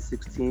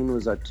 2016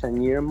 was our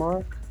 10-year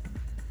mark.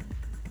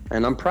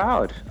 And I'm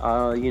proud.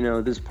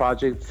 This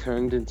project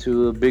turned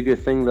into a bigger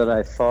thing than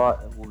I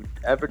thought it would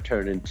ever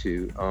turn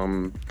into.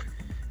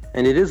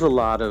 And it is a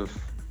lot of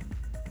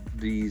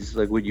these,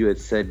 like what you had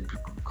said,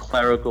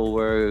 clerical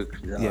work,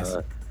 yes.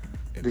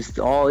 this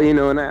all, you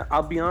know, and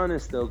I'll be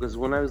honest though, because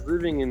when I was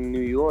living in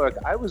New York,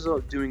 I was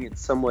doing it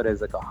somewhat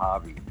as like a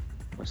hobby,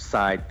 a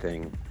side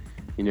thing.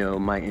 You know,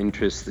 my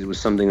interest, it was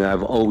something that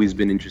I've always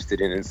been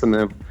interested in, and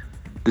something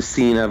the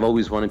scene I've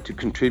always wanted to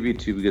contribute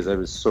to because I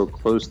was so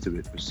close to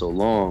it for so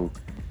long.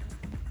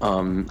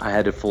 I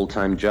had a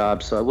full-time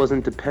job, so I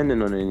wasn't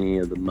dependent on any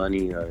of the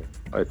money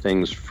or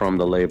things from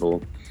the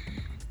label.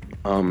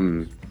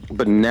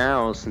 But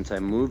now, since I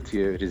moved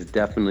here, it has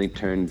definitely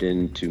turned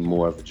into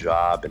more of a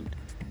job, and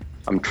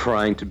I'm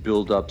trying to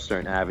build up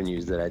certain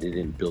avenues that I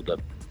didn't build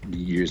up the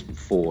years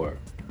before.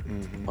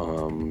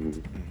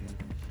 Mm-hmm.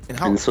 And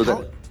how? And so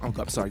that I'm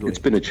sorry. Go it's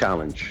ahead. been a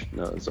challenge.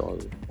 No, that's all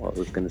I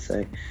was going to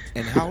say.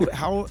 And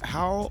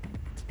how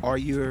are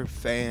your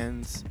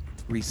fans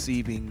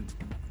receiving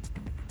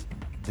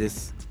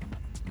this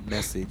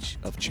message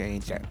of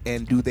change?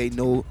 And do they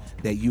know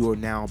that you are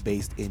now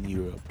based in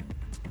Europe?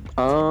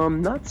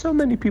 Not so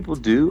many people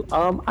do.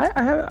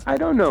 I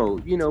don't know.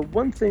 You know,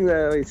 one thing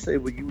that I say,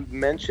 when you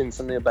mentioned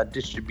something about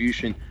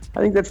distribution, I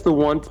think that's the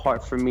one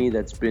part for me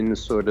that's been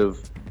sort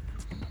of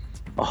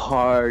a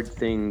hard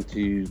thing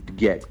to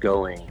get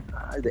going.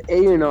 The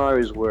A&R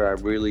is where I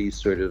really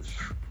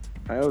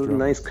I have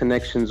nice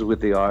connections with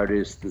the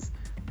artists.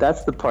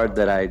 That's the part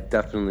that I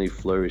definitely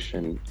flourish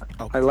in.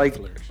 I like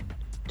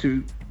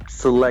to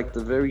select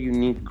a very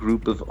unique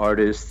group of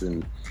artists,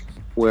 and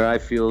where I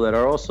feel that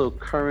are also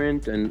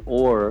current and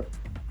or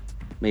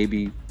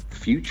maybe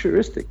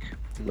futuristic.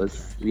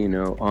 Let's, you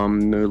know,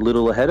 they're a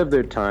little ahead of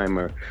their time,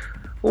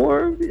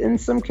 or in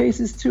some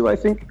cases too, I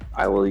think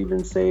I will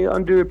even say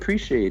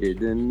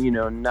underappreciated, and, you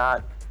know,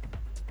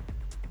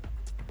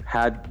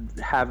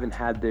 haven't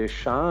had their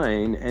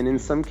shine. And in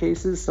some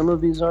cases, some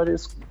of these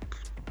artists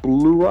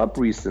blew up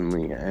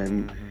recently,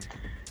 and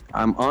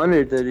I'm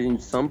honored that in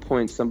some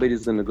point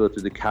somebody's going to go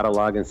through the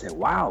catalog and say,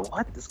 wow,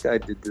 what, this guy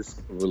did this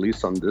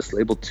release on this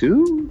label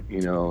too,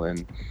 you know.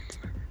 And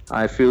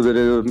I feel that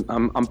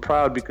I'm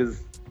proud,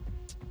 because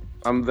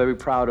I'm very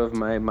proud of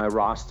my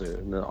roster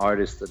and the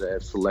artists that I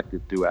have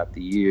selected throughout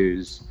the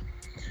years.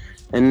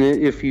 And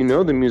if you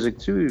know the music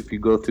too, if you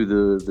go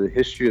through the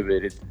history of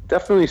it, it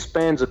definitely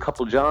spans a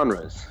couple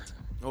genres.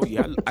 Oh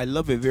yeah, I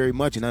love it very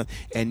much.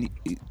 And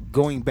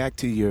going back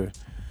to your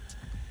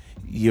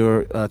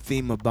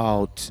theme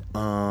about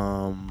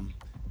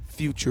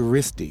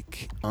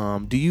futuristic,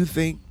 do you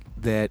think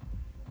that?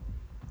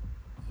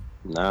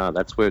 Nah,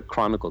 that's where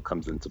Chronicle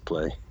comes into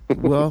play.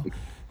 Well,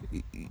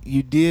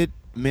 you did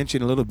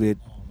mention a little bit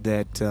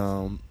that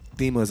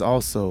Thema is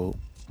also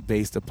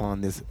based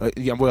upon this.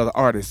 The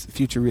artist,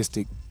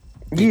 futuristic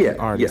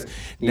artist.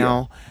 Yeah.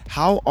 Now,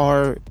 how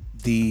are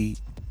the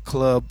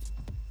club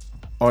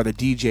or the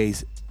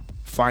DJs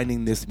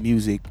finding this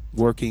music,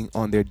 working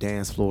on their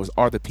dance floors?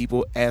 Are the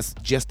people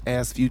just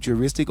as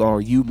futuristic, or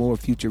are you more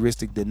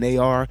futuristic than they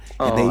are?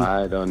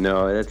 I don't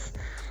know.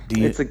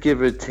 It's a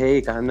give or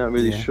take. I'm not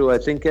really sure. I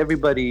think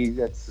everybody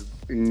that's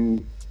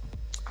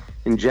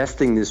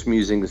ingesting this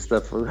music and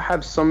stuff will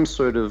have some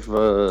sort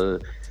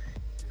of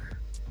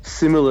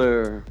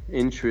similar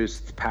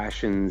interests,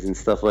 passions, and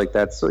stuff like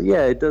that. So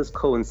yeah, it does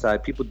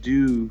coincide. People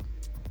do.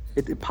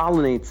 It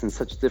pollinates in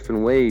such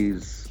different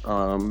ways.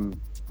 I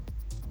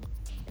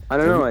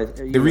don't know.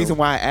 The reason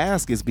why I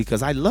ask is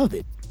because I love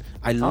it.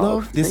 I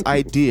love this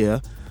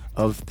idea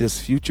of this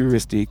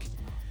futuristic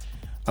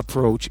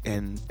approach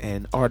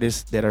and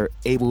artists that are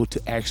able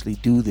to actually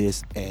do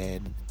this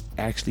and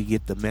actually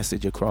get the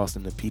message across,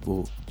 and the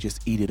people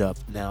just eat it up.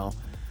 Now,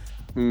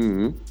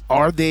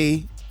 are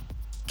they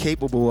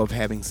capable of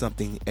having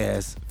something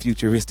as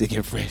futuristic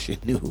and fresh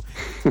and new?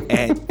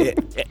 And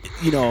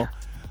you know,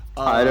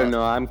 I don't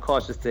know. I'm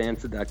cautious to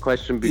answer that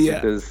question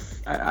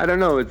because I don't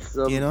know. It's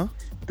you know,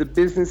 the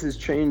business has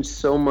changed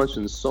so much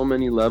on so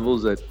many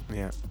levels that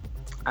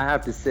I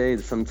have to say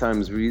that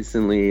sometimes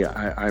recently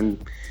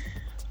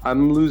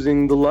I'm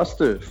losing the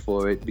luster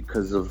for it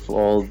because of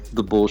all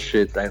the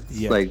bullshit that's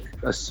like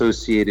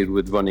associated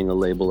with running a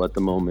label at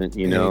the moment.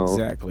 You know,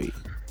 exactly.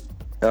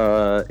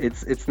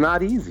 It's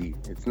not easy.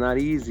 It's not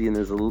easy, and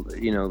there's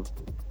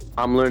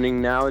I'm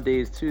learning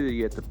nowadays too that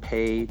you have to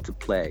pay to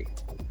play.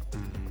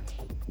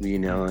 You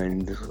know,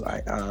 and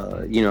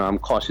I'm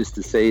cautious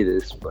to say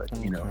this, but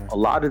you know, a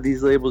lot of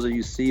these labels that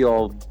you see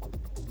all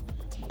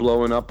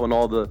blowing up on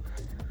all the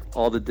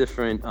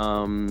different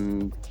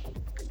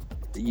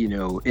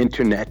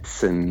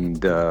internets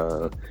and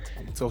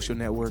social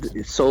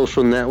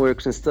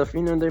networks and stuff,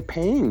 you know, they're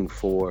paying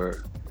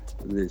for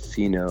this,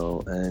 you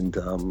know, and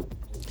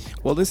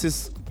well,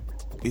 isn't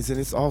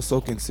this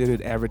also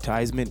considered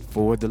advertisement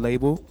for the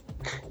label?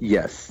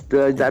 Yes,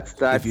 that's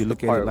if you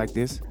look at it like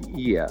this.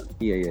 Yeah.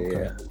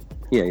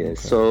 Okay.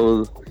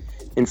 So,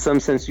 in some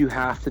sense, you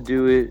have to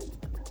do it,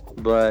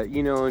 but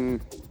you know,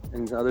 in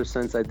other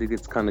sense, I think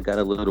it's kind of got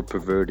a little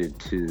perverted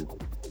too.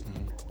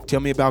 Tell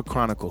me about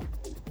Chronicle.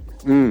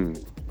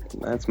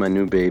 That's my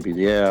new baby.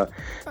 Yeah,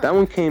 that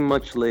one came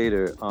much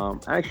later.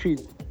 Actually,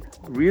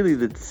 really,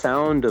 the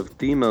sound of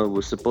Thema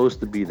was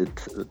supposed to be the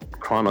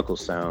Chronicle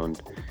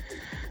sound.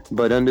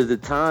 But under the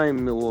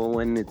time, well,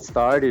 when it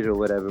started or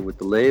whatever with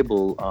the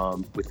label,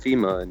 with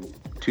FEMA in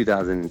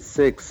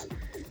 2006,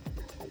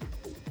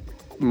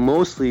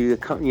 mostly,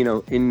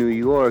 in New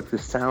York, the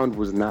sound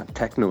was not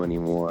techno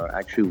anymore.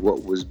 Actually,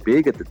 what was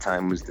big at the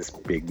time was this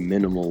big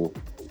minimal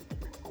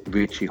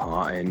Richie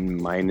Hawtin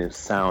minus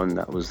sound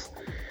that was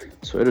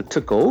sort of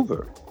took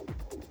over.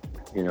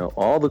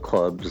 All the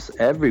clubs,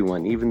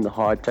 everyone, even the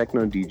hard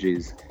techno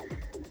DJs,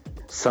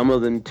 some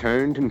of them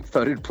turned and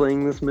started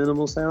playing this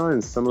minimal sound,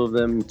 and some of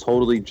them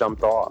totally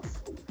jumped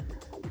off.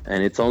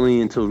 And it's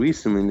only until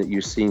recently that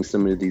you're seeing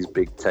some of these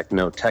big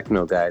techno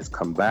guys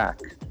come back.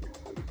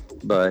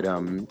 But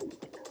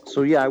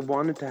so yeah, I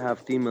wanted to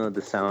have FEMA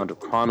the sound of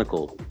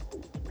Chronicle,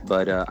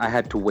 but I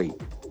had to wait.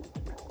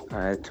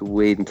 I had to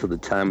wait until the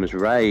time was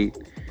right.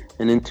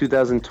 And in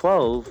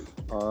 2012,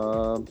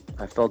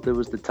 I felt it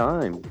was the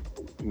time,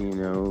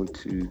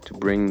 to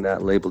bring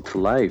that label to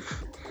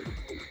life.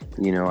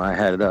 I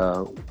had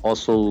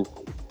also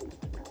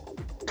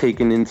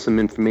taken in some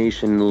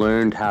information,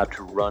 learned how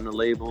to run a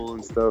label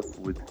and stuff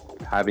with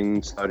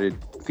having started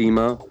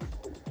FEMA.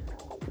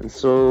 And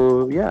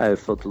so, yeah, I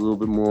felt a little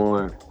bit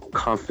more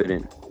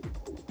confident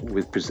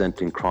with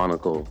presenting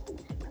Chronicle.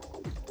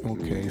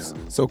 Okay.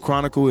 So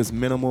Chronicle is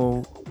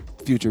minimal,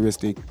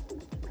 futuristic.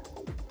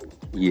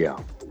 Yeah.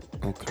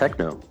 Okay.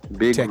 Techno.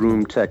 Big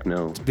room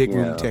techno. Big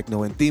room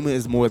techno. And FEMA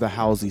is more the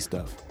housey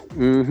stuff.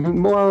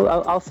 Mm-hmm.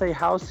 Well, I'll say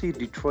housey,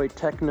 Detroit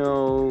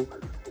techno.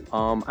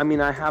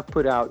 I have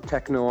put out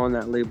techno on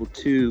that label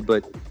too,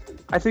 but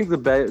I think the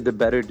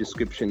better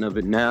description of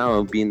it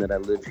now, being that I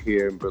live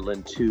here in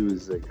Berlin too,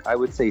 is I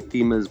would say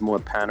FEMA is more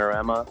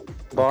panorama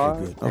bar,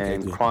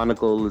 and good.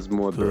 Chronicle is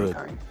more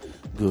Berghain.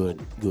 Good.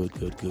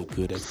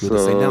 That's good to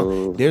say.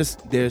 Now,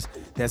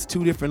 that's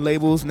two different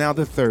labels. Now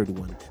the third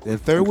one. The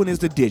third one is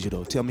the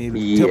digital. Tell me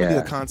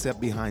the concept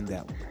behind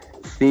that one.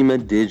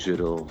 FEMA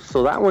Digital.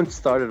 So that one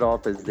started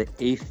off as the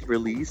 8th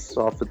release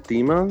off of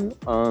FEMA.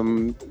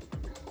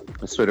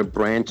 Sort of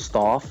branched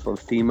off of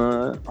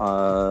FEMA.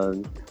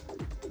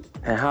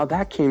 And how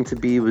that came to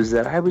be was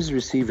that I was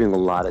receiving a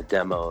lot of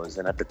demos,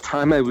 and at the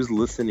time I was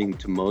listening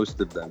to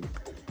most of them.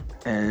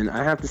 And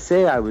I have to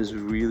say I was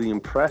really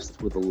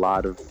impressed with a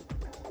lot of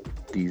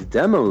these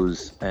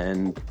demos.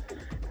 And,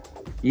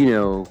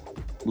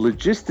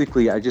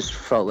 logistically, I just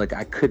felt like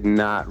I could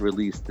not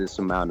release this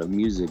amount of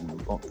music,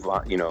 on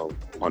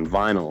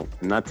vinyl.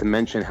 Not to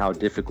mention how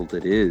difficult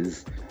it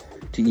is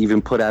to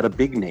even put out a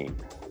big name,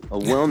 a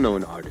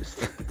well-known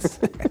artist.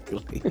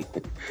 Exactly.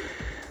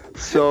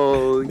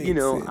 So,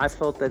 I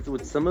felt that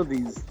with some of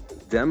these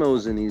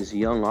demos and these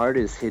young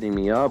artists hitting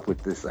me up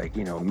with this,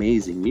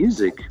 amazing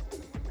music,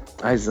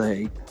 I was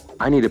like,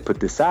 I need to put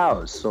this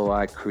out. So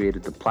I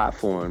created the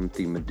platform,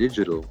 FEMA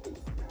Digital.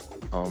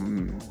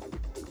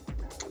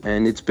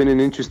 And it's been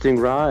an interesting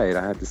ride,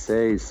 I have to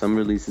say. Some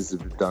releases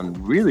have done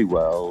really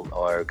well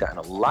or gotten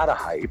a lot of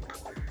hype.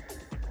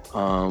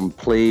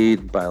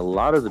 Played by a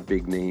lot of the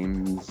big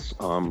names.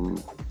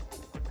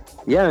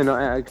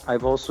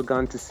 I've also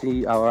gone to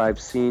see, or I've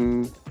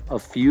seen a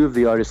few of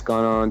the artists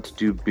gone on to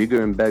do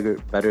bigger and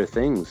better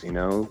things,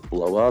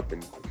 blow up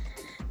and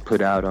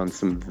put out on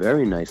some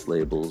very nice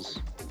labels.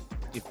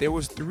 If there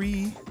was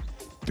three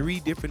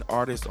different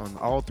artists on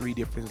all three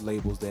different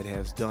labels that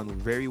has done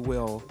very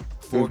well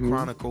for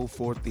Chronicle,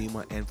 for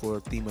FEMA, and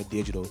for FEMA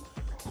Digital,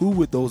 who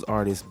would those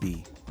artists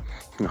be?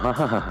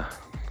 I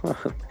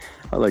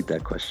like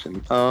that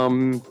question.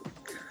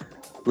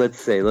 Let's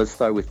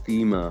start with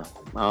FEMA.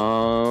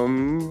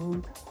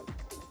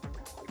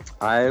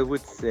 I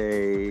would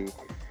say.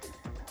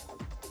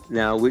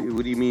 Now,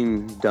 what do you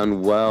mean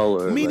done well,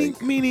 or meaning?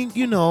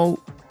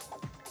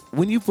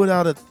 When you put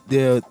out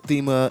the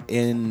FEMA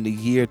in the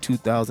year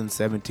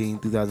 2017,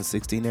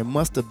 2016, there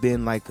must have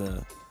been like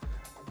a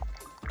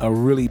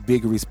really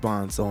big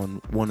response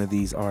on one of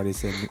these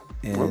artists.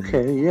 And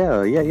okay,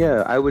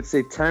 yeah. I would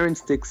say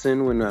Terrence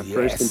Dixon, when I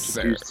first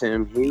introduced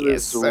him,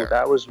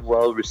 that was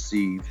well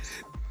received.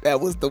 That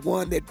was the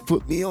one that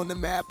put me on the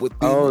map with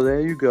FEMA. Oh,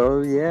 there you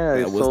go.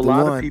 Yeah, so a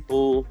lot of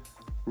people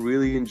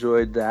really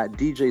enjoyed that.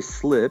 DJ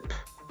Slip.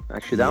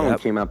 Actually, that one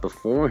came out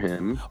before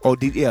him. Oh,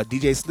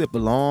 DJ Slip a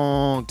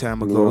long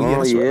time ago.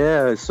 Oh,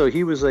 yeah. So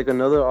he was like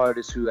another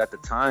artist who at the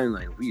time,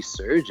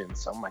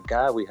 resurgence. Oh, my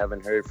God, we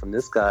haven't heard from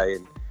this guy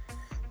in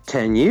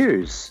 10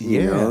 years.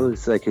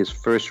 It's like his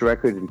first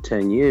record in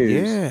 10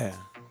 years. Yeah.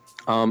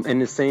 And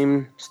the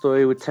same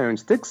story with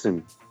Terrence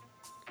Dixon.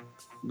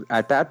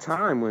 At that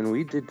time, when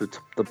we did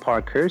the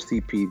Parkhurst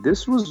EP,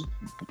 this was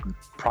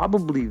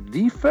probably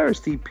the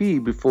first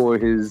EP before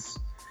his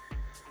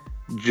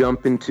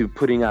jump into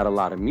putting out a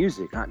lot of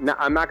music. Now,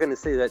 I'm not going to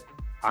say that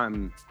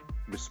I'm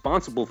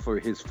responsible for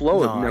his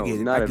flow. No,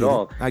 not at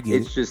all.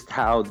 It's just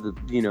how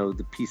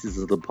the pieces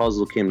of the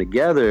puzzle came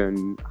together.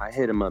 And I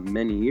hit him up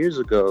many years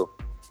ago,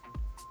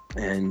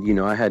 and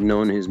I had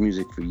known his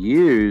music for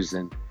years,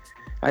 and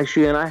I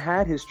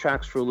had his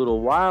tracks for a little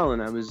while,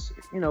 and I was,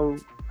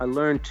 I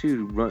learned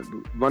too,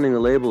 running a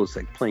label is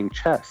like playing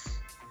chess.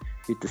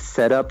 You have to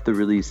set up the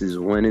releases.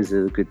 When is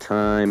it a good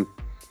time?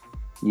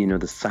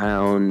 The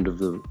sound of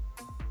the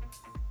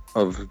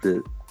of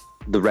the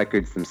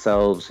records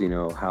themselves. You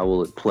know, how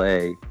will it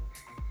play?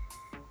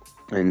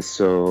 And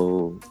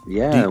so,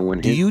 yeah,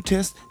 Do you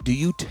test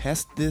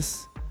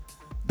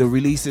the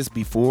releases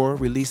before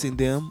releasing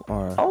them,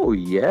 or? Oh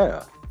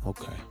yeah.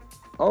 Okay.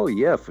 Oh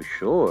yeah, for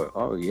sure.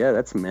 Oh yeah,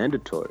 that's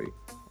mandatory.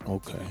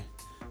 Okay.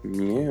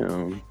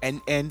 Yeah.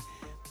 And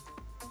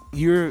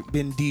you've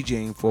been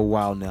DJing for a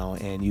while now,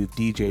 and you've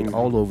DJed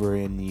all over,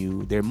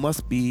 and there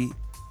must be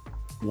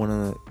one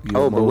of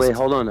your but wait,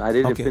 hold on. I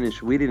didn't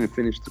finish. We didn't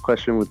finish the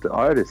question with the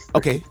artist.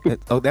 Okay.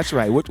 That's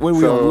right. What are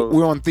we on?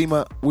 We're on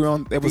Thema.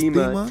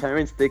 Thema.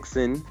 Terrence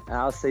Dixon.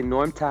 I'll say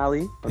Norm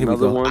Talley.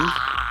 Another one.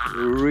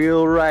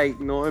 Real right,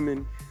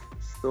 Norman.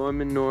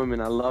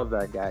 Norman. I love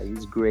that guy.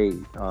 He's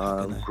great.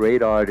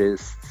 Great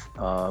artist.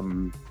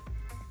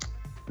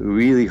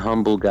 Really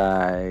humble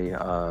guy.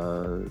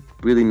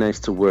 Really nice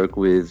to work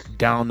with.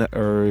 Down to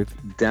earth.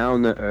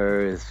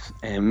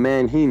 And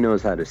man, he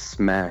knows how to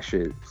smash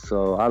it.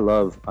 So I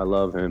love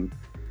him.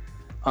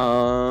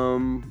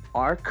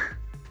 Arc.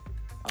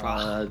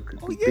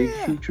 Big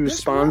huge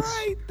response.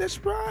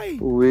 That's right.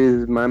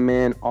 With my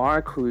man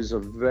Arc, who's a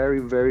very,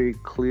 very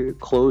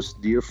close,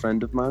 dear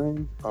friend of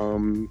mine.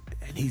 And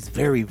he's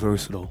very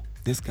versatile.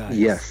 This guy.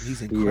 Yes.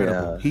 He's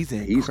incredible.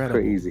 Yeah. He's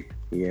crazy.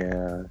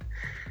 Yeah.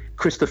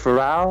 Christopher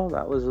Rao,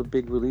 that was a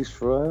big release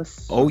for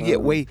us. Oh yeah,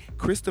 wait.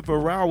 Christopher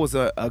Rao was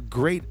had a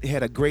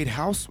great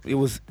house. It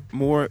was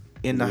more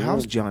in the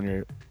house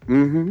genre.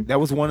 Mm-hmm.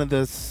 That was one of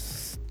the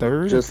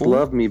third. Just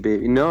Love Me,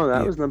 Baby. No,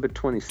 that was number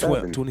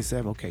 27.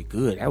 27. Okay,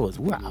 good. That was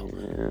wow.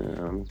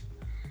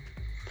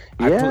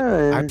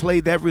 Yeah. I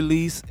played that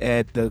release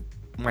at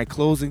my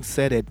closing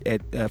set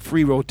at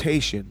Free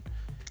Rotation.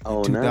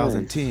 In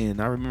 2010.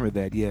 Nice. I remember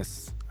that.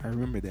 Yes. I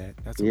remember that.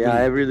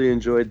 I really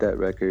enjoyed that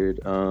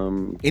record.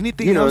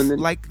 Anything else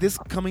like this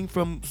coming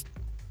from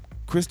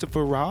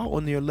Christopher Rao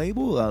on your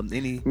label?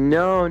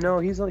 No,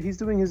 he's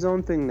doing his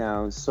own thing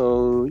now.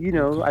 So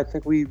I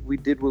think we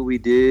did what we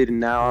did, and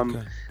now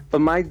but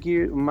my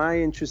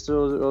interests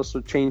are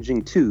also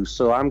changing too.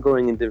 So I'm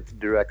going in different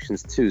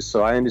directions too.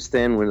 So I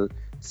understand when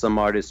some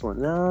artists went,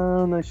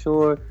 no, I'm not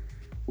sure.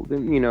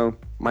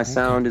 My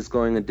sound is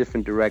going a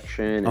different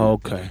direction.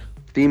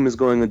 Theme is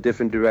going a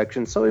different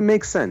direction, so it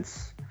makes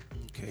sense.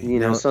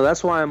 So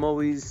that's why I'm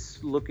always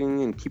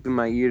looking and keeping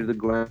my ear to the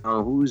ground.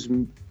 Who's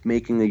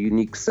making a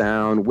unique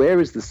sound?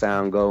 Where is the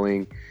sound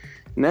going?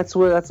 And that's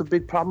a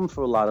big problem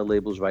for a lot of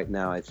labels right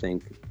now, I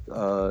think.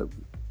 I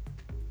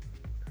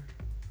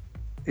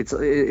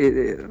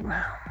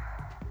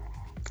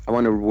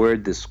want to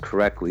word this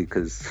correctly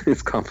because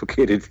it's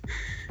complicated.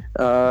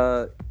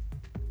 There's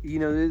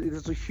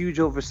a huge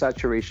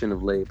oversaturation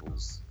of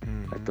labels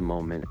at the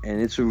moment, and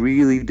it's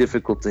really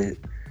difficult to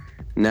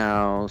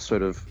now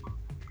sort of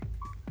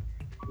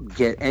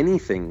get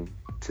anything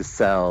to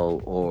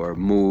sell or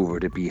move or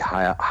to be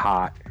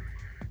hot.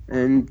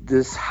 And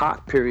this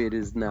hot period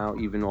is now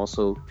even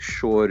also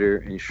shorter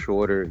and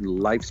shorter. The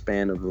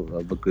lifespan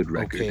of a good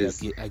record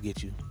I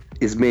get you.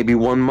 Is maybe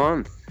 1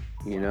 month,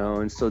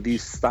 and so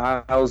these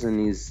styles and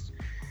these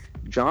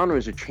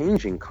genres are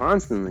changing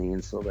constantly.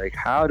 And so like,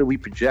 how do we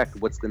project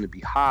what's going to be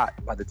hot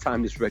by the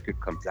time this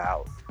record comes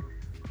out?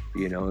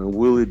 And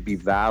will it be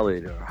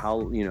valid, or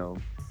how,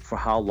 for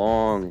how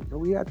long?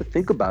 We have to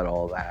think about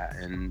all that.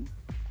 And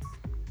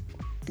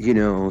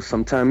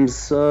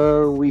sometimes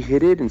we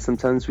hit it and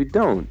sometimes we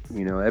don't.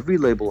 Every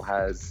label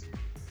has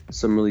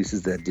some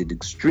releases that did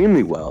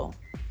extremely well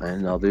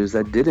and others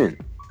that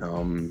didn't.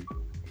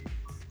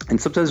 And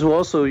sometimes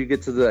you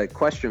get to the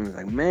question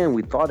like, man,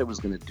 we thought it was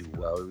going to do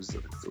well. It was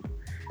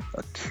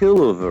a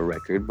kill of a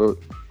record, but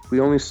we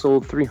only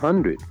sold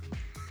 300.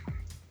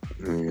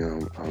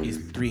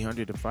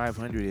 300 to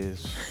 500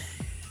 is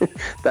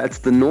that's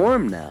the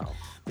norm now.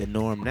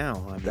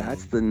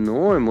 That's the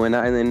norm.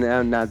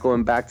 I'm not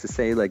going back to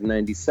say like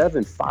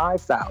 97,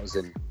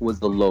 5,000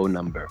 was the low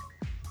number.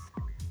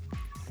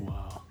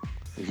 Wow.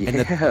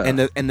 Yeah.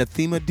 And the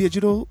Thema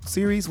Digital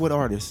series, what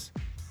artists?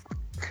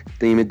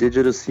 Thema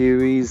Digital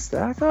series,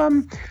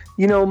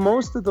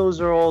 most of those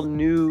are all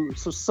new.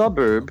 So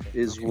Suburb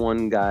is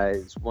one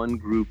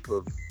group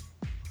of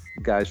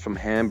guys from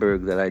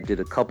Hamburg that I did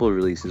a couple of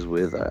releases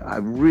with. I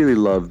really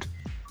loved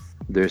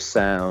their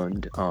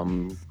sound.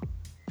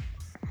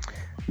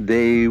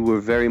 They were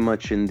very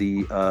much in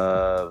the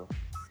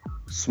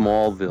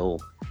Smallville,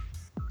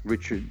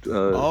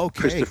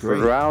 Christopher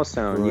Rao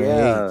sound. Great.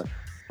 Yeah.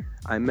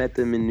 I met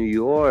them in New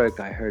York.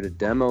 I heard a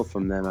demo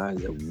from them. I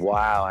was like,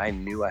 wow, I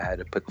knew I had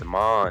to put them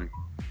on.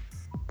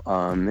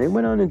 They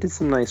went on and did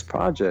some nice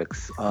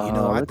projects.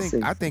 I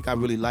think I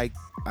really like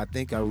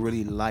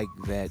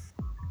that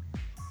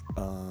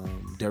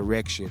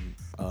direction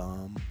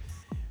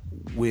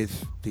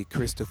with the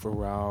Christopher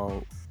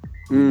Rao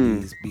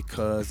release,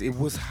 because it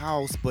was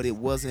house, but it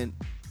wasn't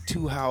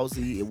too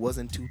housey, it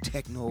wasn't too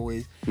techno.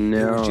 It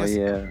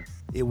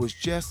was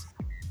just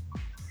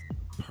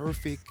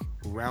perfect,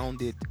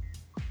 rounded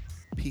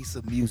piece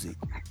of music.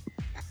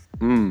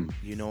 And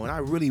I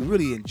really,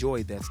 really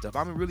enjoyed that stuff.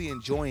 I'm really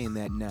enjoying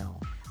that now.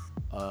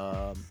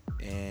 I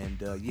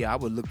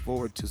would look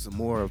forward to some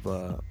more of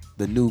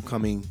the new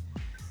coming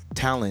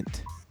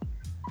talent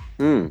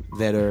Mm,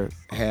 that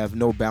have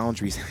no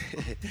boundaries.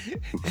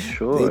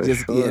 sure, They sure.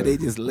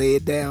 just lay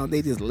it down.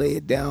 They just lay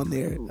it down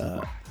there.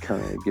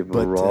 Kind of give a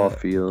But raw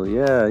feel.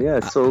 Yeah,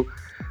 yeah. So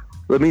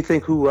let me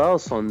think who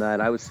else on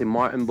that. I would say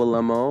Martin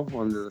Balemo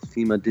on the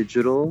Thema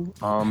Digital.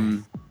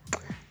 okay,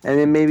 And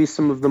then maybe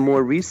some of the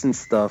more recent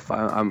stuff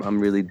I'm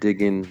really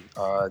digging.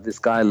 This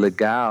guy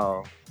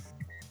Legal,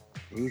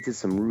 he did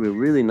some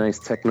really nice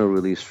techno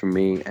release for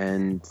me,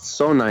 and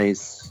so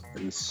nice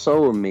and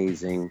so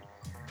amazing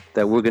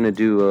that we're gonna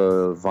do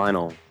a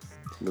vinyl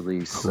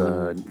release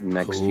cool,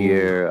 next cool.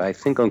 year. I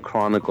think on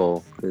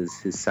Chronicle, because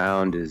his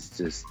sound is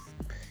just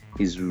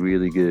he's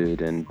really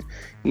good, and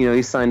you know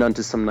he signed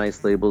onto some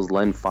nice labels,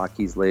 Len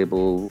Faki's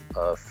label,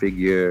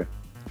 Figure.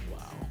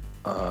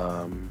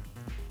 Wow. Um,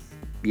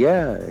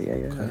 yeah.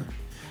 Okay. Mm.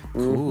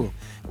 Cool.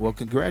 Well,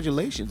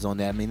 congratulations on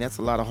that. I mean, that's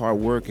a lot of hard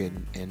work,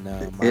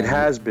 It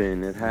has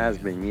been. It has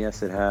yeah, been.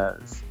 Yes, it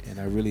has. and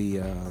I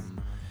really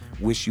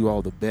wish you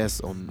all the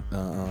best on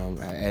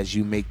as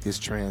you make this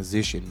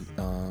transition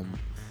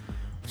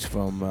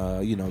from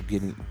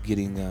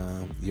getting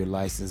your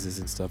licenses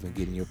and stuff and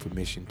getting your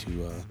permission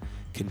to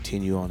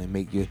continue on and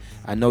make your.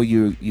 I know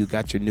you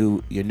got your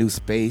new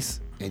space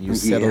and you're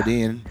settled Yeah.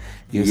 in.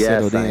 You're Yes,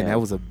 settled I in.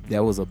 am.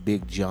 That was a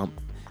big jump.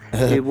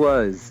 It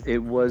was. It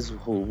was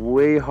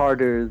way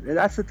harder. And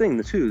that's the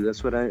thing too.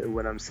 That's what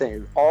I'm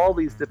saying. All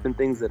these different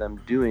things that I'm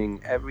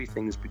doing,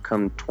 everything's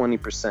become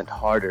 20%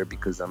 harder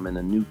because I'm in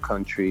a new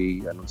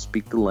country. I don't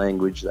speak the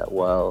language that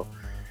well.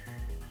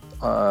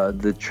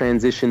 The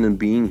transition of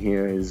being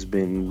here has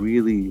been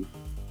really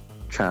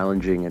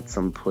challenging at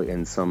some point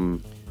in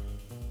some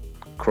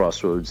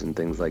crossroads and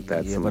things like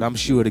that. Yeah, but I'm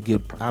sure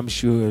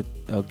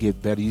it'll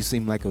get better. You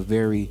seem like a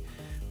very,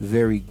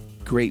 very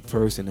great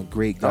person, a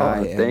great guy,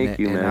 Oh, thank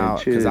you, man.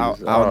 Cheers.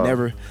 I'll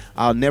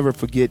never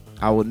forget.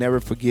 I will never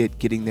forget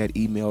getting that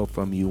email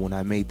from you when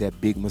I made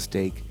that big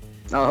mistake,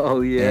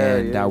 Oh yeah,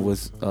 and yeah. I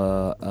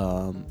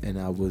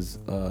was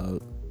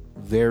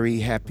very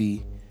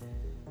happy,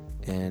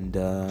 and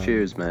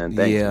Cheers, man.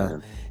 Thanks, yeah,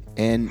 man.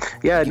 and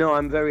Yeah, no,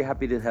 I'm very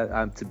happy to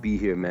have to be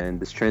here, man.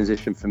 This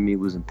transition for me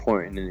was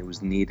important and it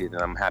was needed,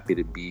 and I'm happy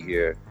to be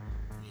here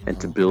and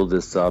to build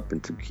this up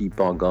and to keep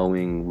on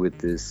going with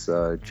this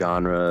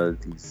genre,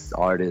 these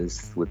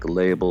artists, with the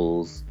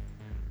labels.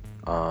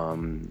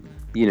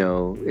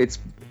 It's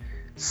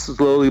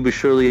slowly but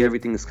surely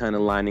everything is kind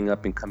of lining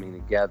up and coming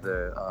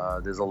together.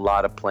 There's a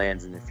lot of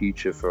plans in the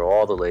future for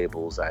all the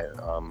labels.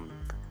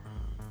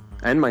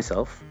 And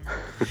myself.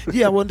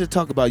 yeah, I wanted to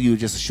talk about you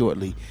just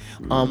shortly.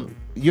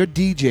 You're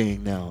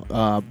DJing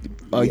now.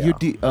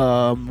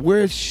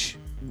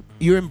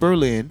 You're in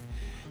Berlin,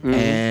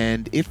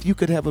 and if you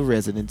could have a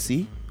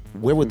residency,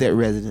 where would that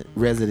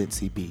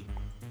residency be?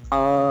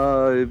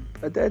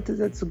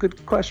 That's a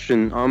good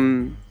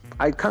question.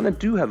 I kind of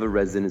do have a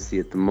residency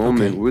at the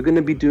moment. Okay. We're going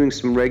to be doing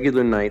some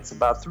regular nights,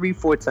 about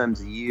 3-4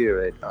 times a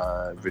year at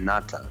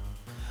Renata.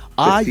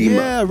 Thema.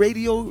 Yeah,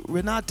 Radio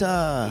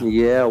Renata.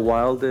 Yeah,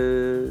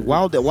 Wilder.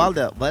 Wilder.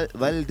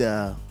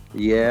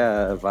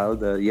 Yeah,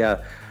 Wilder.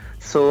 Yeah.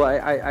 So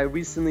I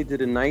recently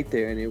did a night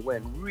there and it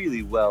went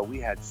really well. We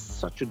had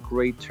such a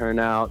great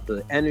turnout.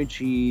 The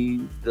energy,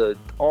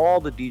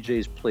 all the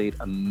DJs played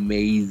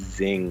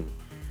amazing.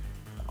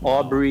 Wow.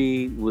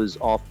 Aubrey was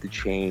off the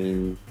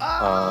chain.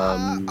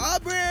 Aubrey,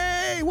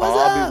 what's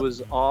Aubrey up?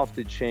 was off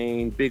the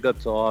chain. Big up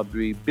to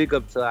Aubrey. Big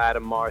up to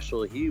Adam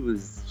Marshall. He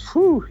was.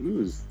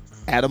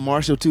 Adam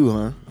Marshall too, huh?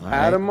 All right.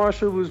 Adam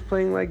Marshall was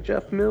playing like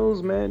Jeff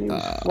Mills, man. He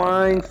was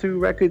flying through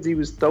records. He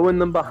was throwing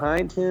them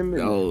behind him.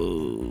 And,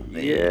 Oh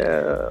man.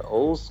 yeah,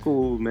 old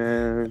school,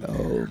 man.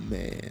 Oh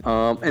man.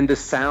 And the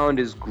sound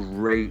is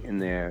great in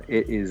there.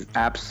 It is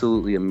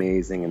absolutely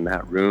amazing in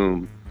that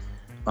room.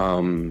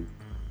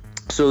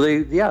 So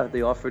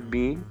they offered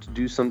me to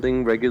do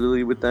something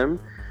regularly with them.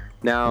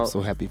 Now, I'm so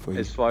happy for you.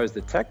 as far as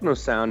the techno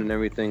sound and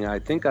everything, I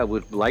think I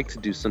would like to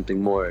do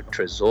something more at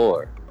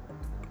Tresor.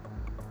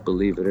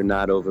 Believe it or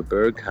not, over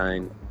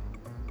Berghain.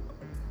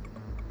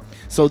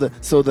 So the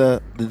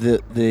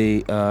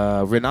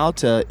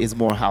Renata is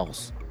more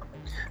house.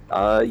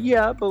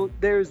 Yeah, but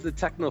there's the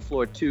techno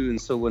floor too,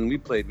 and so when we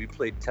played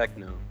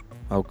techno.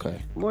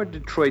 Okay. More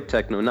Detroit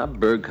techno, not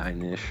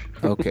Berghain-ish.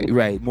 Okay,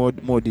 right.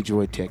 More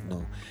Detroit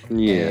techno.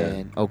 Yeah.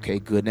 And, okay,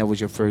 good. That was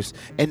your first.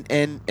 And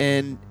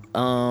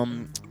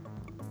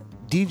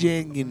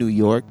DJing in New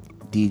York,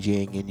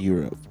 DJing in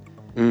Europe.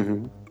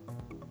 Mm-hmm.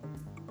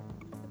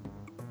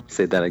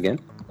 Say that again.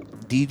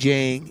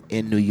 DJing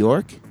in New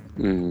York,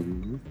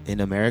 Mm-hmm. in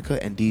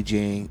America, and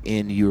DJing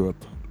in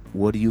Europe.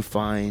 What do you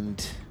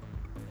find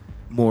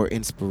more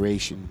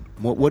inspiration?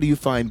 What do you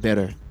find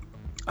better?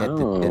 I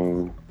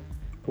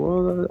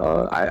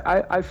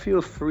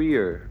feel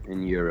freer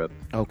in Europe.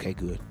 Okay,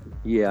 good.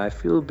 Yeah, I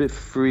feel a bit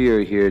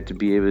freer here to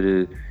be able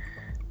to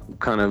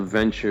kind of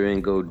venture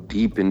and go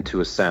deep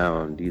into a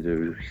sound,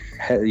 either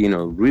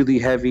really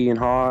heavy and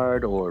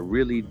hard or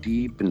really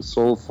deep and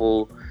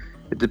soulful.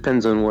 It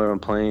depends on where I'm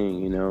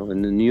playing,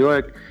 And in New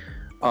York,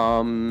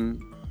 I'm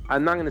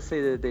not going to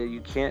say that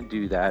you can't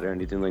do that or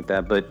anything like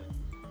that, but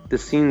the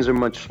scenes are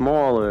much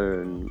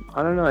smaller, and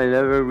I don't know. I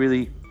never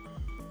really,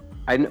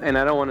 and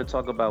I don't want to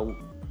talk about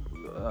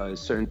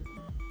certain,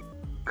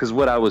 because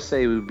what I would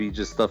say would be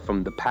just stuff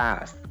from the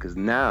past. Because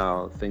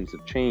now things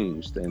have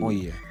changed,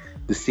 and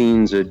the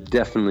scenes are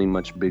definitely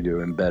much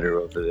bigger and better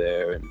over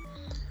there. And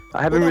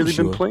I haven't really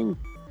been playing.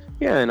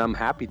 Yeah, and I'm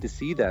happy to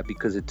see that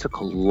because it took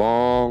a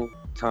long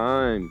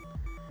time.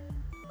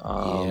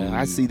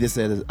 I see this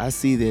as I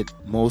see that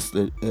most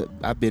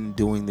I've been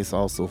doing this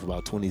also for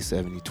about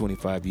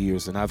 25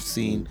 years, and I've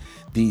seen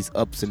these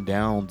ups and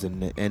downs,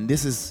 and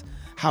this is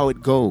how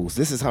it goes.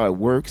 This is how it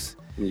works.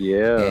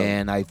 Yeah.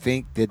 And I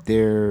think that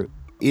there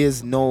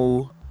is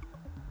no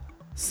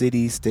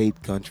city,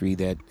 state, country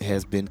that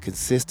has been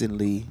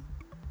consistently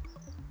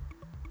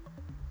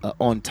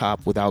on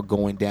top without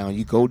going down.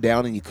 You go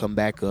down and you come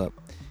back up.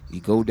 You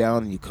go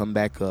down and you come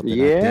back up. And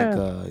yeah.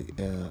 I think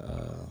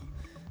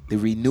the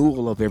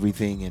renewal of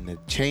everything and the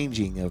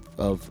changing of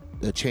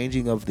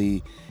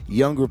the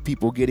younger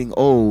people getting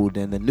old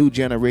and the new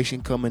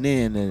generation coming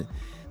in, and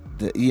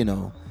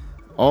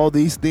all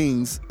these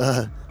things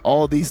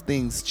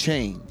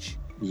change.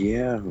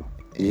 Yeah.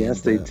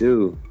 Yes, they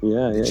do.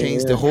 Yeah,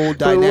 change the whole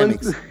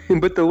dynamics.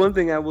 But the one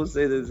thing I will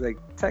say is, like,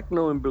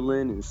 techno in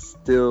Berlin is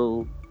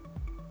still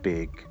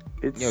big.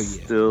 It's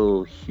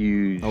still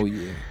huge. Oh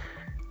yeah.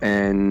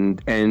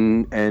 And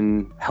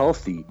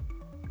healthy.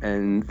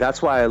 And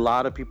that's why a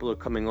lot of people are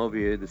coming over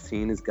here. The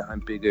scene has gotten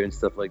bigger and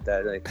stuff like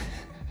that. Like,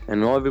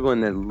 and everyone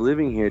that's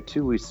living here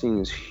too, we're seeing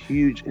this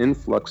huge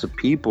influx of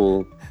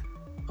people.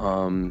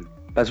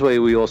 That's why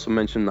we also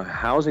mentioned the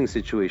housing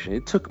situation.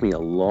 It took me a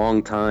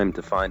long time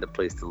to find a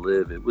place to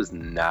live. It was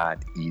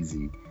not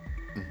easy.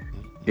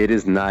 It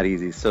is not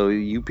easy. So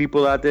you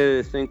people out there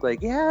that think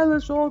like, yeah,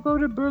 let's all go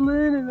to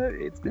Berlin and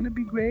it's gonna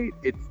be great.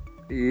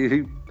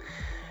 You're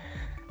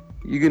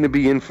gonna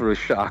be in for a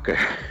shocker.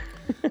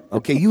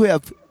 Okay, you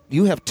have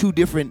two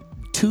different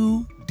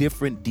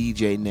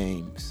DJ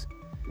names.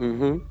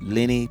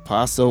 Lenny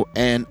Paso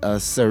and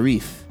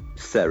Serif.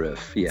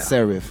 Serif, yeah.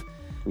 Serif.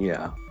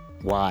 Yeah.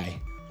 Why?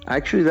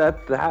 Actually,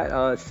 that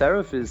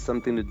serif is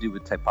something to do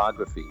with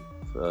typography,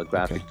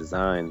 graphic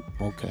design.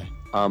 Okay.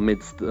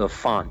 It's the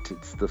font.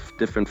 It's the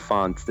different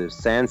fonts. There's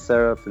sans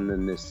serif and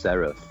then there's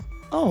serif.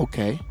 Oh,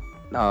 okay.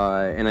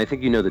 And I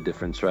think you know the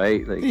difference,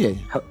 right? Like, yeah.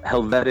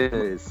 Helvetica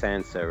is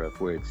sans serif,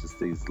 where it's just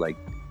these like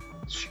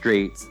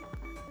straight,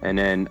 and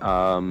then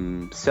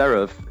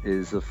serif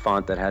is a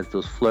font that has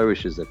those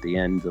flourishes at the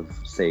end of,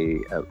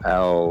 say, an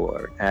L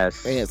or an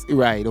S. Yes,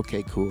 right.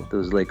 Okay, cool.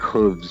 Those like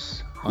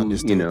hooves.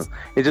 Understood.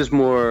 It's just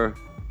more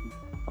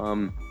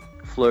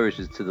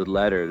flourishes to the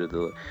letter.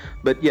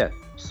 But yeah,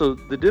 so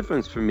the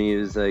difference for me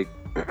is like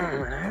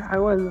I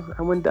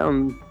went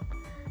down.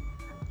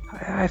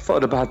 I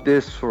thought about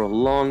this for a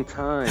long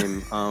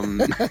time.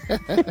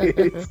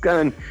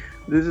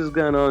 This has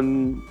gone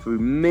on for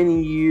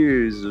many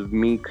years of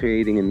me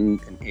creating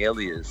an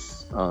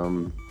alias,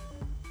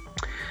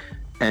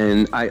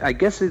 and I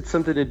guess it's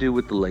something to do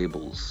with the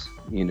labels.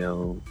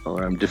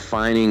 Or I'm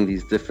defining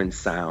these different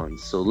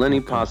sounds. So Lenny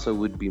Paso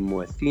would be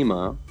more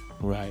Thema,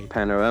 right?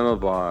 Panorama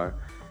Bar,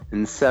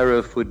 and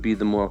Serif would be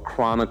the more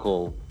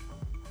chronicle,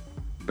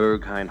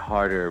 Berghain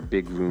harder,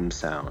 big room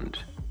sound.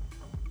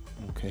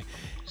 Okay.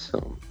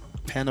 So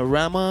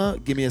Panorama,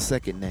 give me a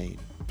second name.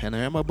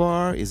 Panorama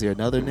Bar. Is there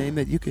another name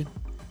that you could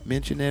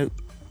mention that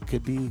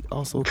could be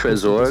also?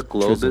 Tresor,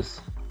 Globus. Tresor.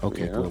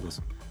 Okay, yeah. Globus.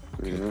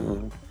 Okay,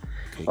 cool.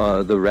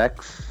 Okay. The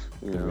Rex.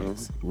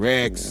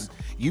 Rex.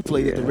 You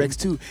played at the Rex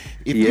too.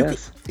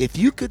 If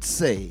you could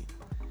say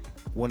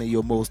one of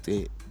your most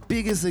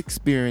biggest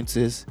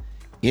experiences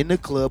in the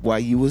club while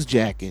you was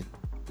jacking,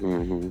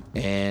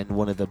 and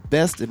one of the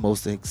best and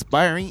most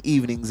inspiring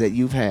evenings that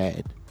you've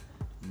had,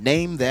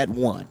 name that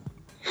one.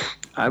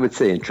 I would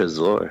say in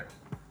Tresor.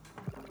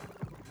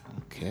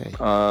 Okay.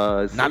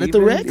 Not at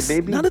the Rex?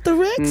 Maybe, not at the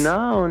Rex?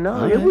 No.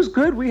 Right. It was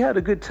good. We had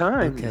a good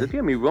time. Okay. Don't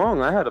get me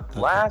wrong. I had a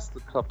blast a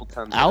couple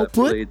times.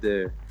 Output? I played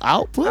there.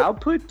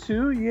 Output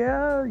too.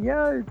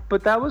 Yeah.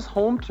 But that was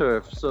home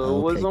turf, so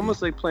it was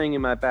almost like playing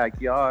in my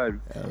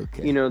backyard.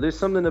 Okay. There's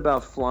something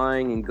about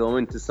flying and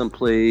going to some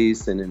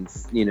place and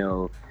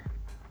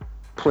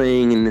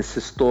playing in this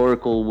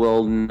historical,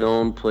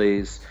 well-known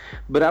place.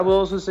 But I will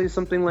also say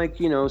something like,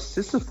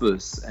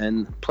 Sisyphus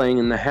and playing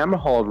in the Hammer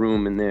Hall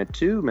room in there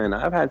too, man.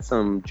 I've had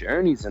some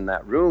journeys in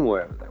that room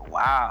where I was like,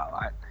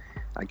 wow,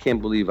 I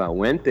can't believe I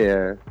went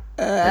there.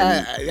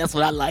 That's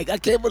what I like. I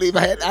can't believe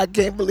I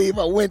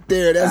went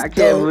there. That's I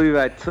can't believe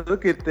I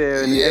took it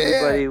there, and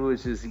everybody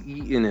was just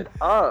eating it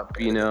up,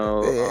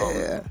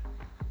 Yeah.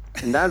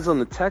 And that's on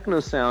the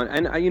techno sound.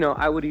 And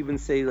I would even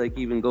say, like,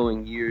 even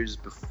going years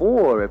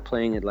before at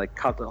playing it like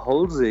Kata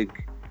Holzig,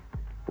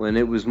 when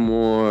it was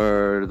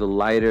more the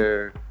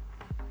lighter,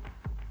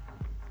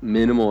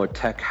 minimal or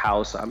tech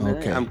house.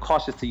 I'm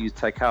cautious to use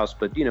tech house,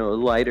 but a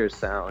lighter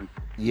sound.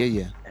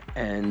 Yeah.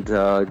 And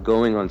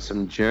going on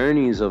some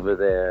journeys over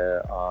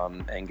there,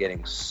 and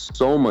getting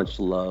so much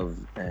love,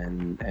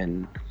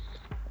 and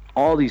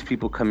all these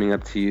people coming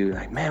up to you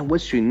like, man,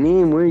 what's your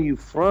name? Where are you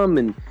from?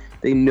 And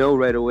they know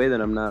right away that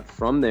I'm not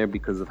from there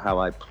because of how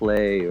I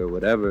play or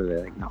whatever.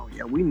 They're like, no,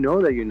 yeah, we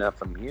know that you're not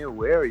from here.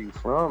 Where are you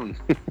from?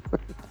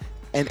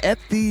 And at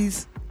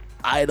these,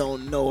 I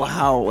don't know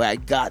how I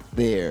got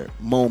there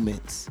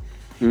moments,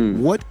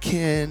 what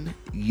can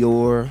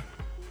your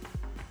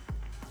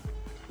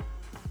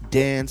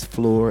dance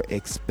floor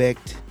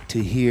expect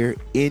to hear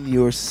in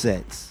your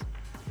sets?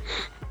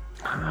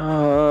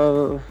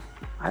 I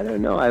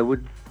don't know. I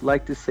would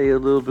like to say a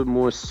little bit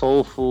more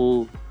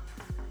soulful,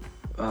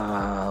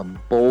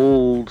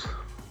 bold.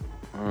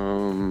 I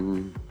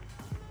don't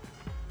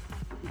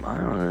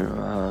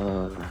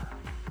know.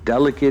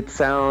 Delicate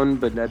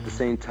sound, but at the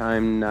same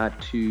time,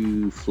 not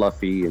too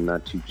fluffy and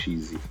not too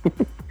cheesy.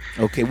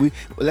 Okay,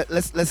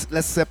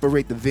 let's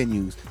separate the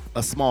venues.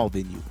 A small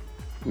venue.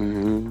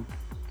 Mm-hmm.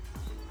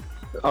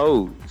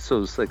 Oh,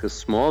 so it's like a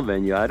small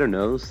venue. I don't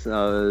know.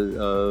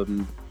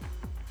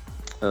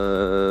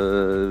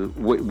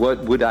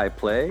 What would I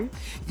play?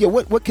 Yeah,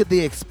 what could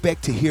they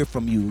expect to hear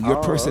from you?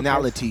 Your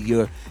personality,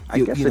 okay. I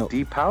guess you know. A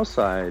deep house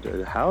side,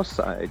 a house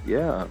side,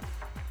 yeah.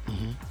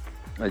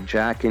 A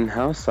jack-in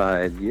house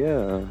side,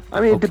 yeah.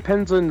 I mean, it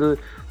depends on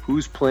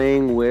who's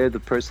playing, where the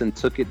person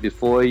took it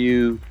before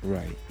you.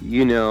 Right.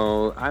 You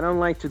know, I don't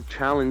like to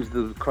challenge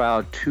the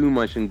crowd too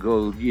much and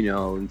go, you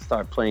know, and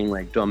start playing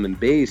like drum and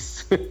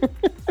bass.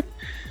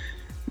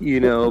 You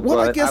know, well,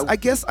 but I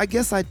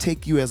guess I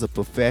take you as a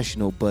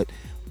professional, but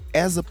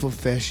as a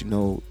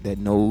professional that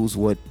knows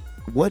what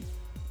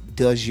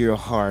does your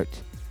heart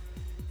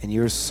and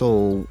your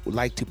soul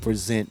like to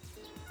present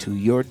to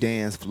your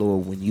dance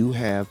floor when you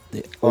have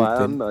the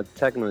open. I'm a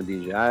techno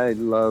DJ. I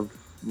love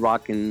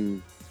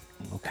rocking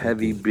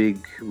heavy, big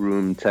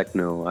room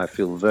techno. I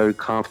feel very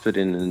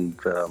confident and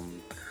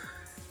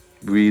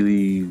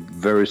really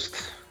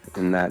versed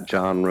in that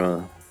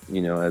genre.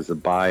 You know, as a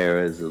buyer,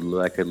 as a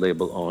record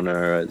label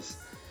owner, as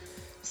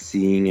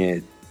seeing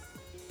it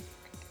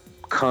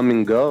come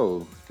and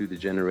go through the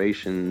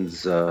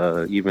generations,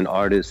 even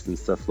artists and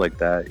stuff like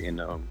that, you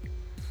know.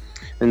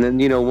 And then,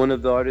 you know, one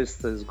of the artists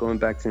that is going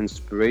back to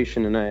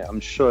inspiration, and I'm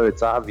sure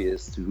it's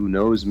obvious to who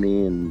knows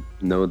me and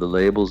know the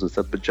labels and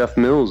stuff, but Jeff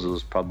Mills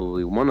was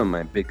probably one of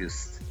my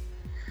biggest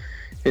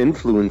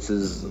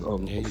influences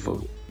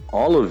for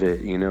all of it,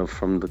 you know,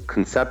 from the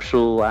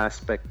conceptual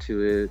aspect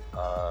to it,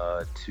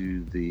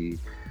 to the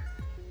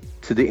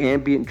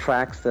ambient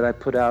tracks that I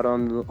put out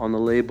on the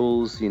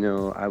labels. You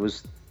know, I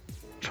was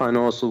trying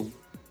to also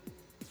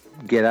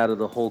get out of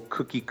the whole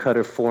cookie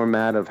cutter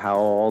format of how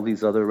all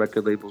these other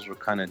record labels were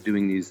kind of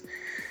doing these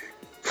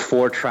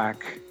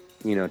 4-track,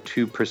 you know,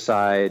 2 per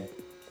side,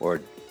 or,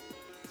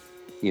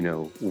 you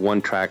know,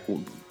 1 track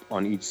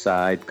on each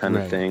side kind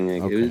of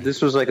thing. Like,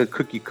 this was like a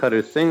cookie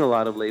cutter thing a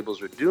lot of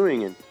labels were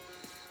doing, and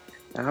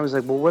I was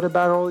like, well, what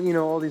about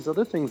all these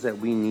other things that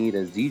we need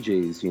as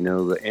DJs, you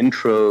know, the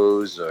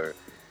intros or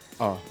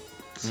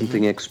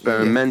something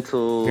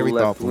experimental, very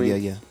thoughtful.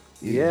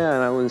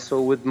 Yeah, and so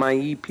with my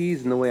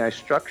EPs and the way I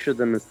structure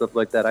them and stuff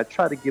like that, I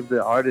try to give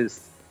the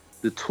artists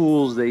the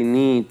tools they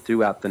need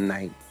throughout the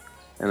night.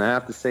 And I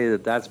have to say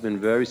that that's been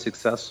very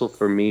successful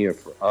for me, or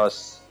for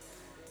us.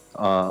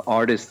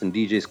 Artists and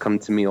DJs come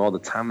to me all the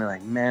time. They're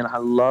like, man, I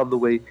love the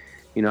way,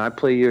 you know, I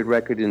play your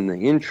record in the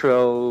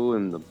intro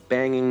and the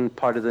banging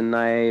part of the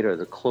night or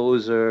the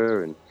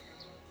closer. And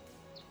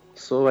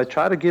so I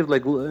try to give,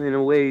 like, in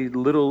a way,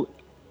 little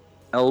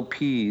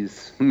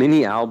LPs,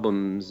 mini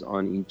albums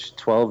on each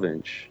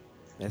 12-inch.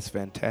 That's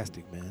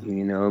fantastic, man.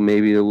 You know,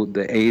 maybe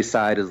the A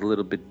side is a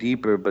little bit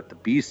deeper, but the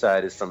B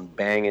side is some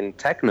banging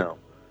techno.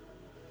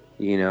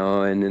 You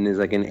know, and then there's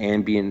like an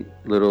ambient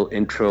little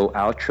intro,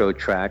 outro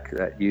track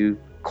that you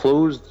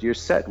closed your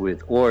set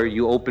with, or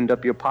you opened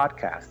up your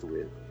podcast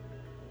with.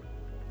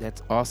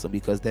 That's awesome,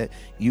 because that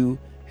you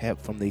have,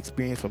 from the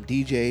experience from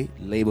DJ,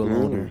 label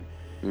owner,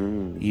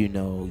 you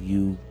know,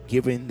 you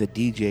giving the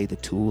DJ the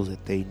tools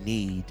that they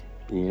need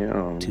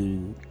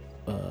to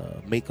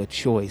make a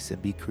choice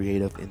and be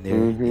creative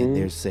in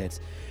their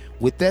sets.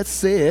 With that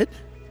said,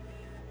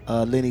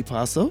 Lenny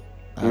Paso,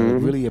 I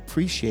really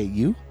appreciate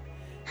you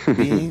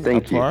being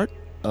a part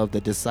of the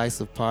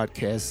Decisive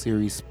Podcast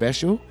Series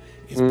special.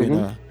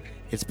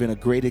 It's been a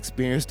great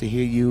experience to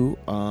hear you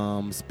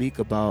speak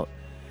about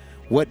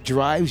what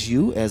drives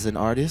you as an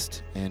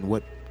artist and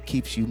what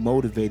keeps you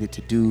motivated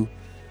to do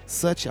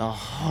such a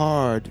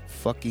hard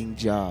fucking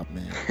job,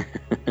 man.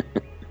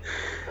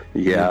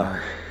 Yeah.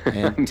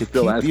 And I'm to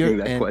still keep asking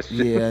that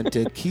question. and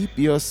to keep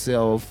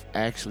yourself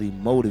actually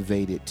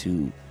motivated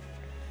to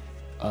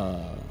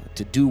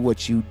do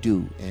what you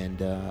do.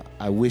 And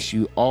I wish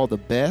you all the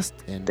best.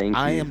 And Thank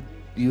you.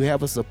 You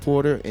have a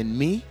supporter in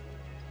me.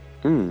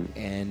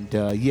 And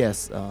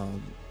yes,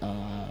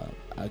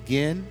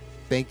 again,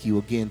 thank you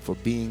again for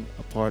being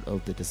a part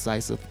of the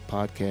Decisive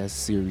Podcast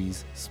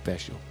Series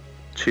special.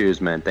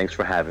 Cheers, man. Thanks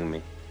for having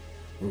me.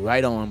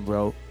 Right on,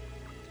 bro.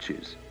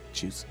 Cheers.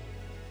 Cheers.